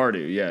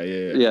Pardew, yeah,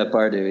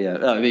 Pardew, yeah.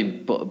 I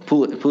mean,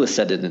 Pulis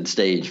set it in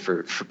stage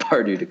for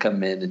Pardew to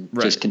come in and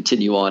just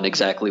continue on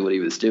exactly what he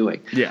was doing.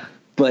 Yeah,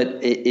 but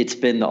it's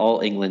been the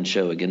All England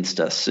show against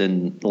us.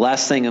 And the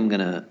last thing I'm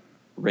gonna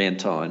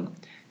rant on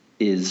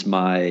is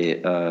my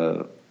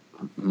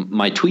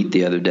tweet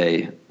the other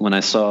day when I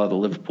saw the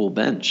Liverpool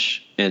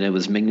bench and it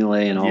was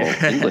Mignolet and all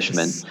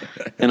Englishmen,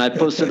 and I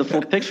posted the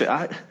full picture.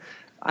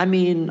 I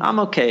mean, I'm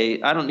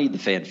okay. I don't need the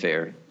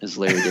fanfare, as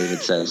Larry David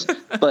says.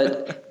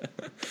 But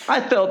I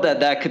felt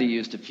that could have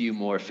used a few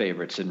more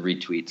favorites and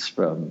retweets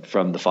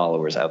from the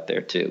followers out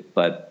there too.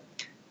 But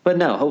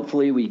no,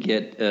 hopefully we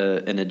get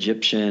an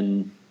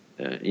Egyptian,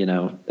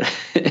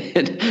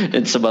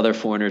 and some other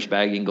foreigners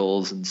bagging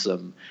goals, and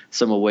some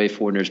away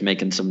foreigners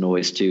making some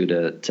noise too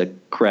to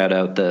crowd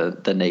out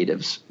the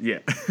natives. Yeah,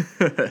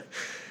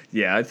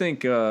 yeah. I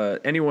think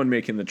anyone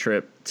making the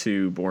trip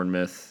to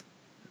Bournemouth,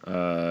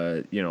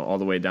 all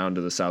the way down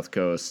to the South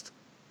Coast,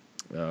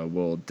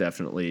 will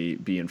definitely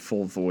be in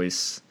full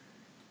voice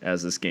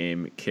as this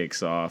game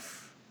kicks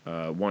off.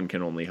 One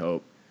can only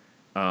hope.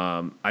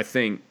 I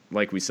think,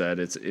 like we said,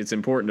 it's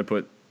important to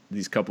put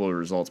these couple of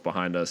results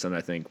behind us, and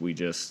I think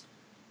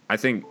I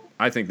think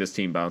this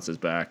team bounces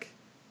back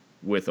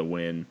with a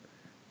win.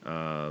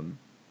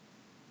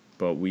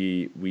 But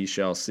we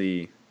shall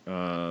see.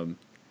 I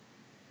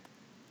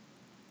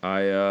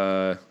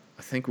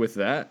think with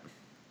that,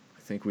 I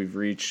think we've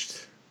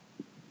reached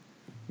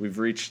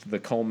the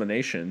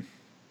culmination.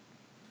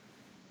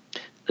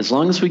 As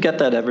long as we got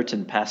that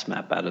Everton pass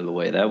map out of the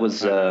way, that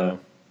was I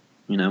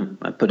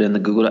put in the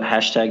Google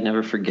hashtag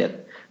never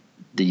forget,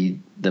 the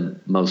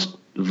most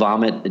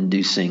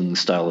vomit-inducing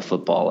style of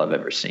football I've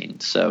ever seen.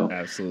 So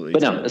absolutely.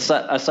 But no,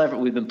 aside from,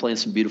 we've been playing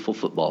some beautiful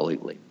football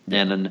lately,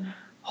 and then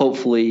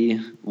hopefully,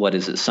 what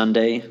is it,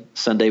 Sunday?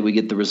 Sunday we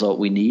get the result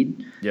we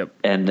need. Yep.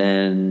 And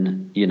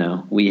then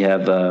we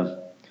have.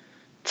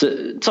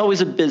 It's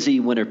always a busy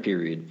winter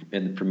period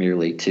in the Premier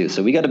League too.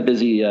 So we got a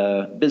busy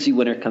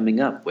winter coming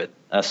up with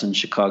us in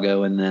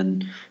Chicago, and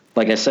then,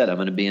 like I said, I'm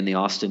going to be in the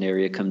Austin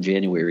area come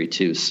January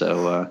too.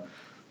 So a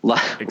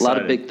lot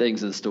of big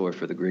things in store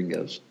for the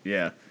Gringos.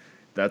 Yeah,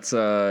 that's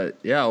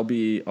I'll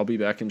be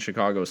back in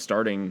Chicago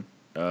starting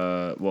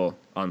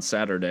on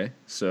Saturday.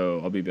 So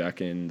I'll be back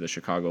in the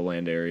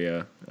Chicagoland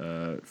area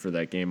for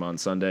that game on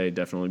Sunday.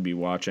 Definitely be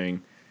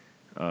watching.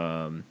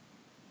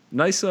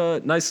 Nice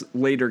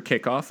later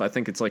kickoff. I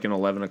think it's like an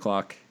 11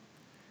 o'clock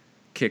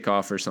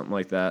kickoff or something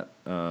like that.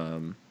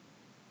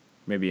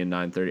 Maybe a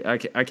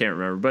 9:30. I can't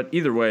remember. But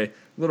either way, a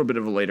little bit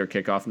of a later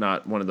kickoff,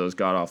 not one of those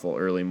god-awful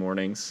early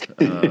mornings.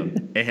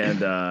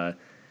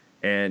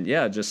 And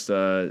yeah, just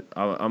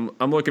I'm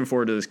looking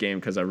forward to this game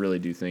because I really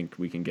do think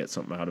we can get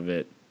something out of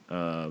it.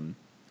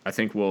 I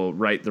think we'll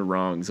right the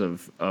wrongs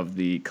of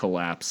the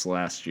collapse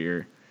last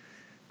year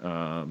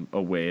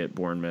away at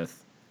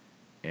Bournemouth,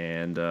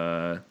 and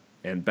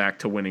back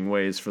to winning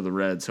ways for the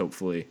Reds,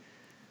 hopefully.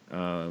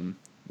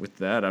 With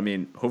that, I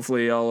mean,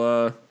 hopefully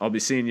I'll be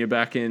seeing you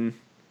back in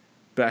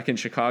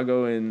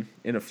Chicago in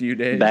a few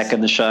days. Back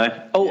in the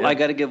Shy. Oh, yeah. I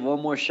got to give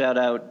one more shout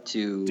out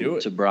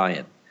to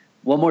Brian.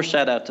 One more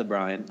shout out to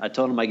Brian. I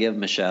told him I gave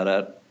him a shout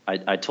out.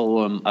 I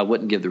told him I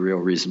wouldn't give the real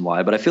reason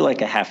why, but I feel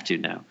like I have to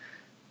now.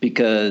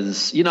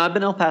 Because, I've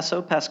been in El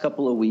Paso past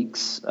couple of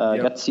weeks. I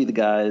got to see the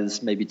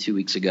guys maybe 2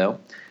 weeks ago.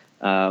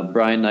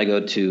 Brian and I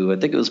go to, I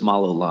think it was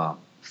Malo La,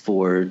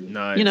 for,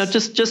 nice.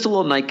 Just a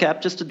little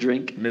nightcap, just a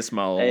drink. Miss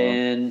Malo.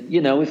 And,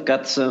 we've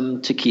got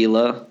some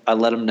tequila. I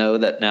let him know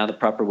that now the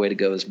proper way to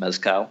go is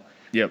mezcal.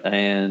 Yep.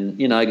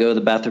 And, I go to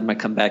the bathroom, I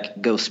come back,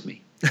 ghost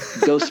me.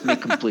 Ghost me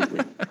completely.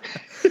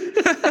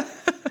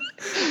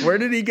 Where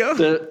did he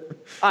go?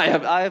 I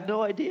have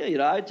no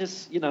idea. I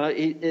just,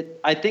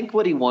 I think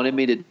what he wanted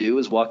me to do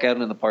is walk out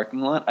in the parking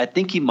lot. I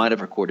think he might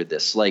have recorded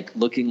this, like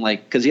looking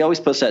like, because he always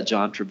posts that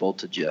John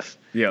Travolta gif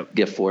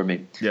for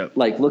me. Yep.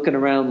 Like looking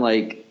around,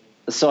 like,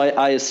 so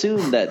I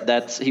assume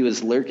that he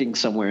was lurking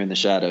somewhere in the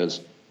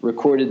shadows,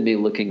 recorded me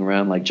looking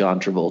around like John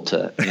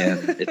Travolta,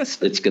 and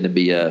it's going to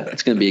be a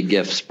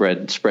gif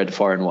spread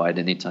far and wide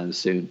anytime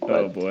soon.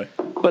 Oh boy.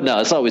 But no,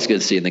 it's always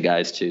good seeing the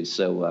guys too.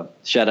 So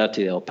shout out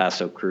to the El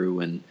Paso crew,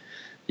 and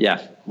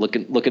yeah,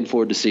 looking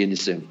forward to seeing you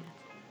soon.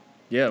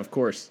 Yeah, of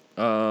course.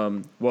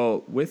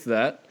 Well, with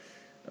that,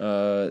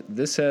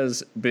 this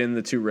has been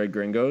the Two Red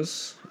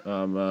Gringos.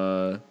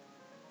 Phil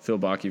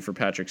Bakke for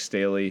Patrick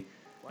Staley.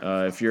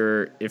 If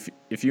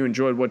you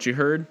enjoyed what you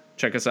heard,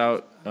 check us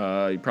out.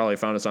 You probably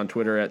found us on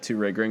Twitter at Two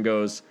Red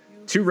Gringos,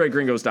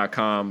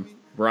 tworedgringos.com.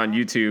 We're on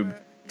YouTube,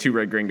 Two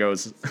Red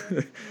Gringos,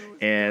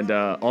 and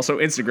also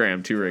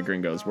Instagram, Two Red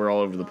Gringos. We're all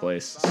over the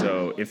place.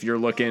 So if you're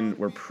looking,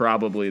 we're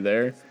probably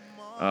there.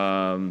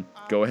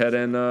 Go ahead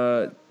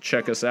and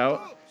check us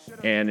out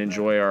and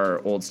enjoy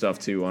our old stuff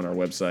too on our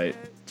website,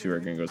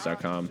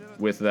 tworedgringos.com.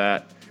 With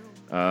that,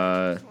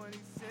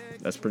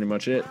 that's pretty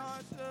much it.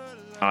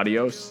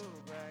 Adios.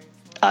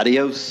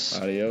 Adios.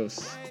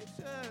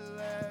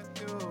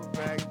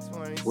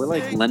 We're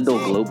like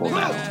Lendl Global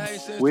now.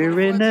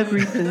 We're in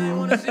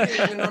everything.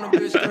 Shit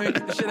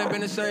ain't been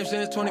the same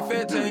since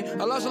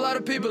 2015. I lost a lot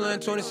of people in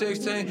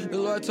 2016. The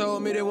Lord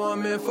told me they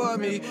want men for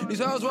me. These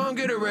hoes won't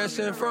get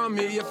arrested from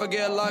me. If I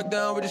get locked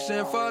down, would you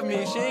send for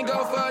me? She ain't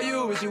go for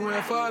you, but she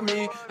went for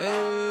me.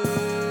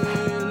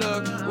 Hey,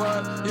 look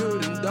what you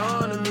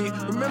done to me.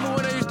 Remember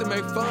when they used to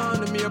make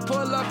fun of me? I pull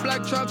up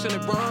black trucks and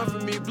they run for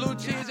me. Blue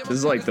cheese. This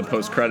is like the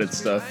post-credit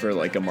stuff for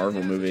like a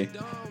Marvel movie.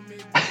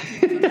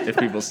 If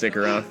people stick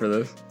around for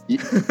this.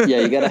 Yeah,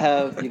 you gotta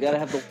have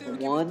the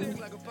one,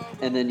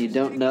 and then you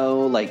don't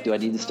know, like, do I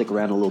need to stick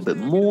around a little bit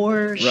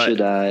more? Right.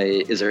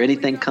 Is there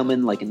anything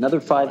coming, like another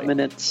 5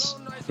 minutes?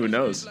 Who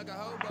knows?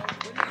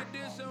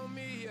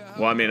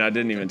 Well, I mean, I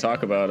didn't even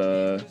talk about,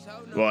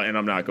 and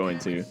I'm not going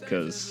to,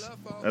 because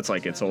that's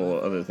like its whole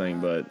other thing,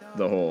 but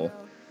the whole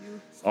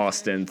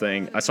Austin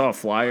thing. I saw a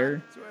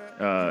flyer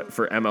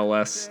for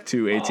MLS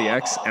 2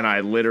 ATX, and I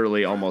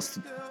literally almost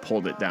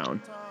pulled it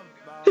down.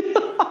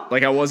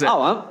 Like I wasn't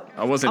I'm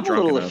drunk a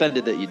little enough.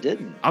 offended that you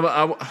didn't.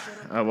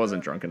 I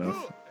wasn't drunk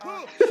enough.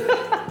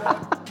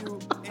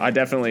 I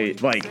definitely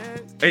like.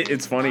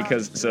 It's funny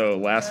because so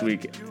last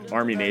week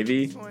Army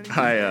Navy,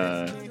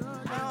 I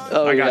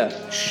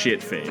got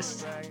shit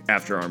faced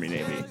after Army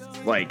Navy,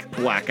 like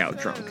blackout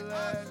drunk.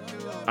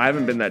 I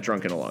haven't been that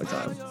drunk in a long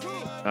time.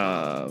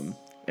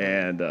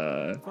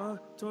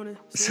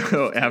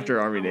 So after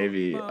Army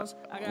Navy,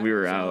 we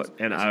were out,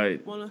 and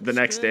the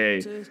next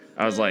day,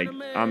 I was like,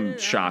 I'm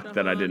shocked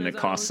that I didn't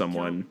accost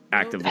someone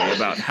actively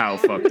about how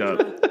fucked up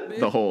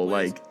the whole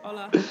like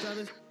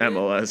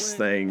MLS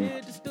thing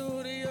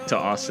to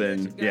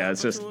Austin. Yeah,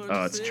 it's just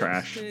it's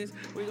trash.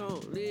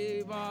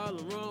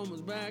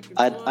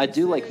 I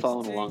do like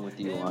following along with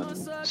you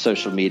on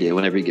social media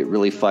whenever you get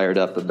really fired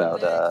up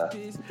about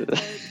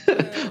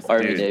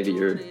Army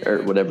Navy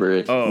or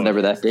whatever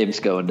whenever that game's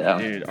going down.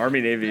 Dude,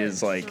 Army Navy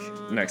is like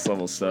next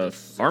level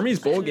stuff. Army's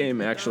bowl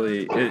game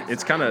actually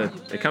it kind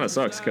of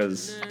sucks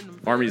because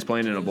Army's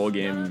playing in a bowl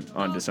game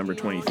on December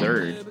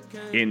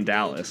 23rd in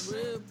Dallas,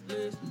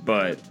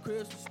 but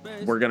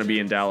we're gonna be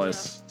in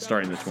Dallas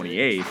starting the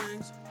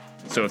 28th.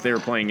 So if they were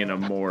playing in a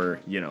more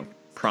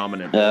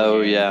prominent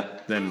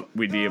then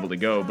we'd be able to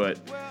go. But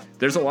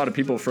there's a lot of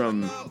people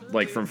from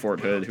Fort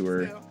Hood who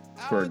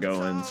are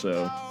going,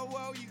 so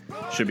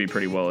should be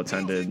pretty well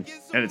attended.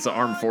 And it's the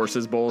Armed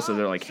Forces Bowl, so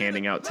they're like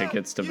handing out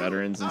tickets to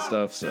veterans and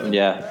stuff. So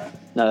yeah,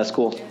 no, that's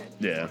cool.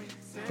 Yeah,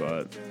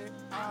 but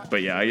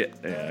yeah,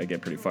 I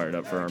get pretty fired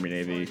up for Army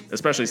Navy,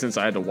 especially since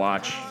I had to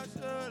watch.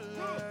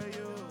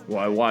 Well,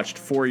 I watched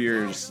 4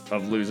 years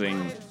of losing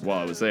while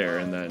I was there,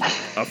 and then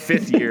a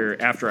fifth year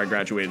after I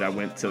graduated, I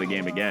went to the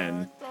game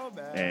again,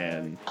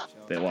 and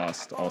they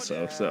lost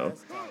also. So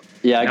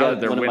yeah, I got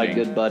one of my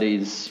good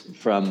buddies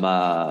from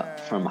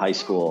high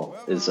school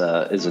is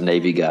a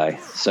Navy guy,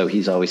 so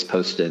he's always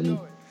posting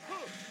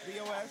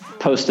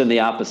the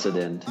opposite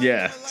end.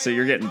 Yeah, so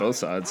you're getting both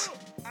sides.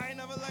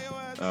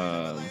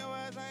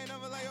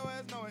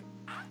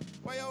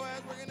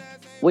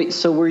 Wait,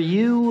 so were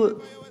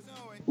you?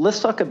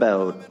 Let's talk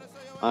about.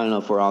 I don't know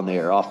if we're on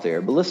there or off there,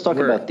 but let's talk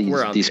about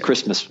these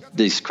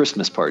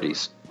Christmas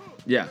parties.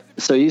 Yeah.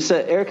 So you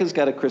said Erica's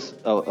got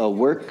a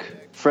work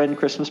friend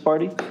Christmas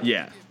party?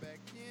 Yeah.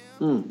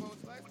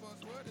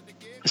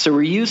 So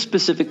were you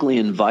specifically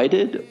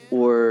invited,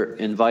 or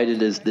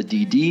invited as the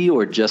DD,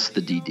 or just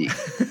the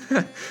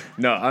DD?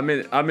 No,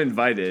 I'm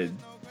invited.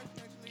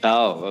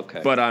 Oh, okay.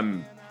 But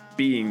I'm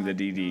being the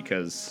DD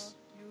because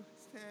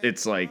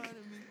it's like,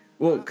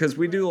 well, because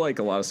we do like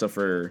a lot of stuff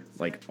for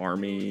like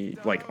army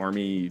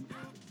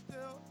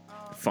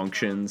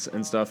functions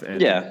and stuff,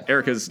 and yeah.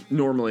 Erica's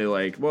normally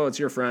like, well, it's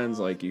your friends,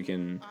 like you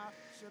can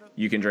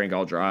drink,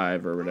 I'll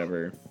drive or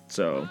whatever.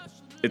 So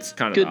it's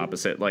kind of Good. the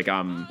opposite. Like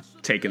I'm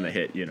taking the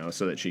hit,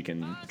 so that she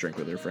can drink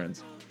with her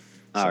friends.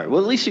 All right.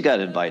 Well, at least you got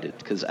invited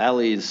because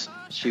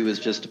she was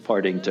just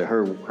departing to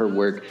her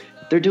work.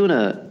 They're doing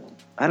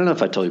I don't know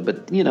if I told you,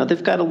 but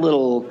they've got a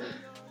little.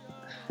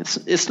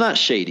 It's not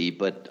shady,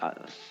 but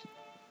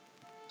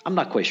I'm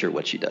not quite sure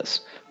what she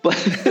does. But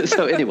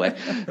so anyway,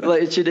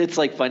 it's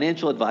like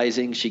financial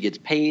advising. She gets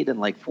paid in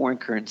like foreign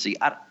currency.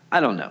 I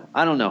don't know.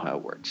 I don't know how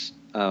it works.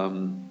 I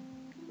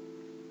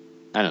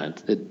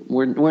don't know.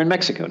 We're in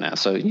Mexico now,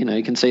 so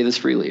you can say this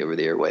freely over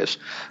the airwaves.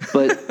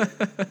 But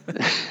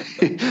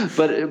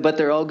but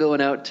they're all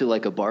going out to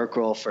like a bar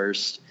crawl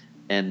first,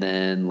 and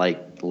then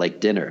like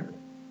dinner.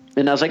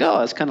 And I was like, oh,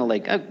 I was kind of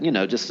like,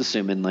 just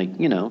assuming like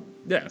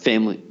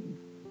family,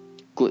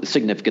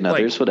 significant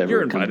others, whatever.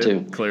 You're come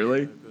invited, to.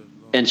 clearly.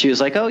 And she was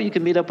like, oh, you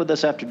can meet up with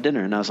us after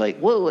dinner. And I was like,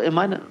 whoa, am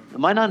I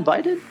not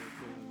invited?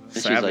 And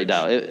she's like,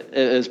 no,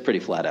 it was pretty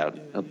flat out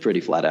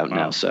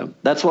now. So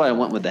that's why I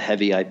went with the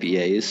heavy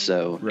IPAs.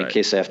 So in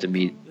case I have to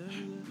meet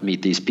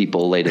these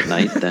people late at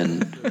night, then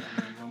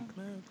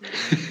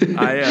then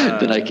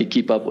I could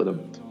keep up with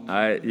them.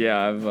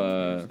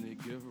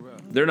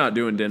 They're not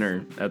doing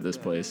dinner at this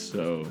place,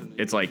 so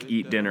it's like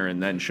eat dinner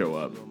and then show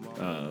up.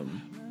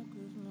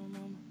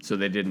 So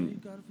they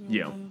didn't,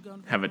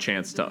 have a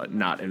chance to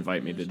not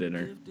invite me to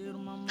dinner.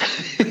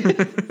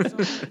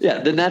 Yeah,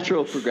 the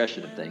natural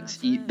progression of things: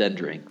 eat then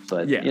drink.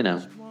 But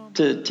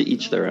to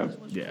each their own.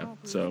 Yeah.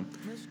 So,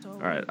 all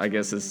right. I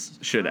guess this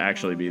should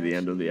actually be the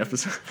end of the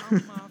episode.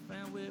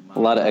 A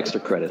lot of extra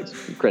credit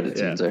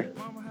scenes there.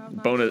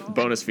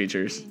 Bonus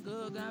features.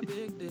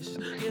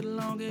 Get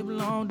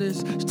along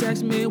this. She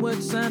text me with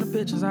the sign of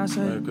pictures. I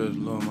say, Merry Christmas,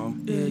 little mama.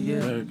 Yeah.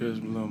 Merry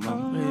Christmas, little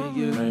mama.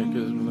 Yeah. Merry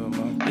Christmas,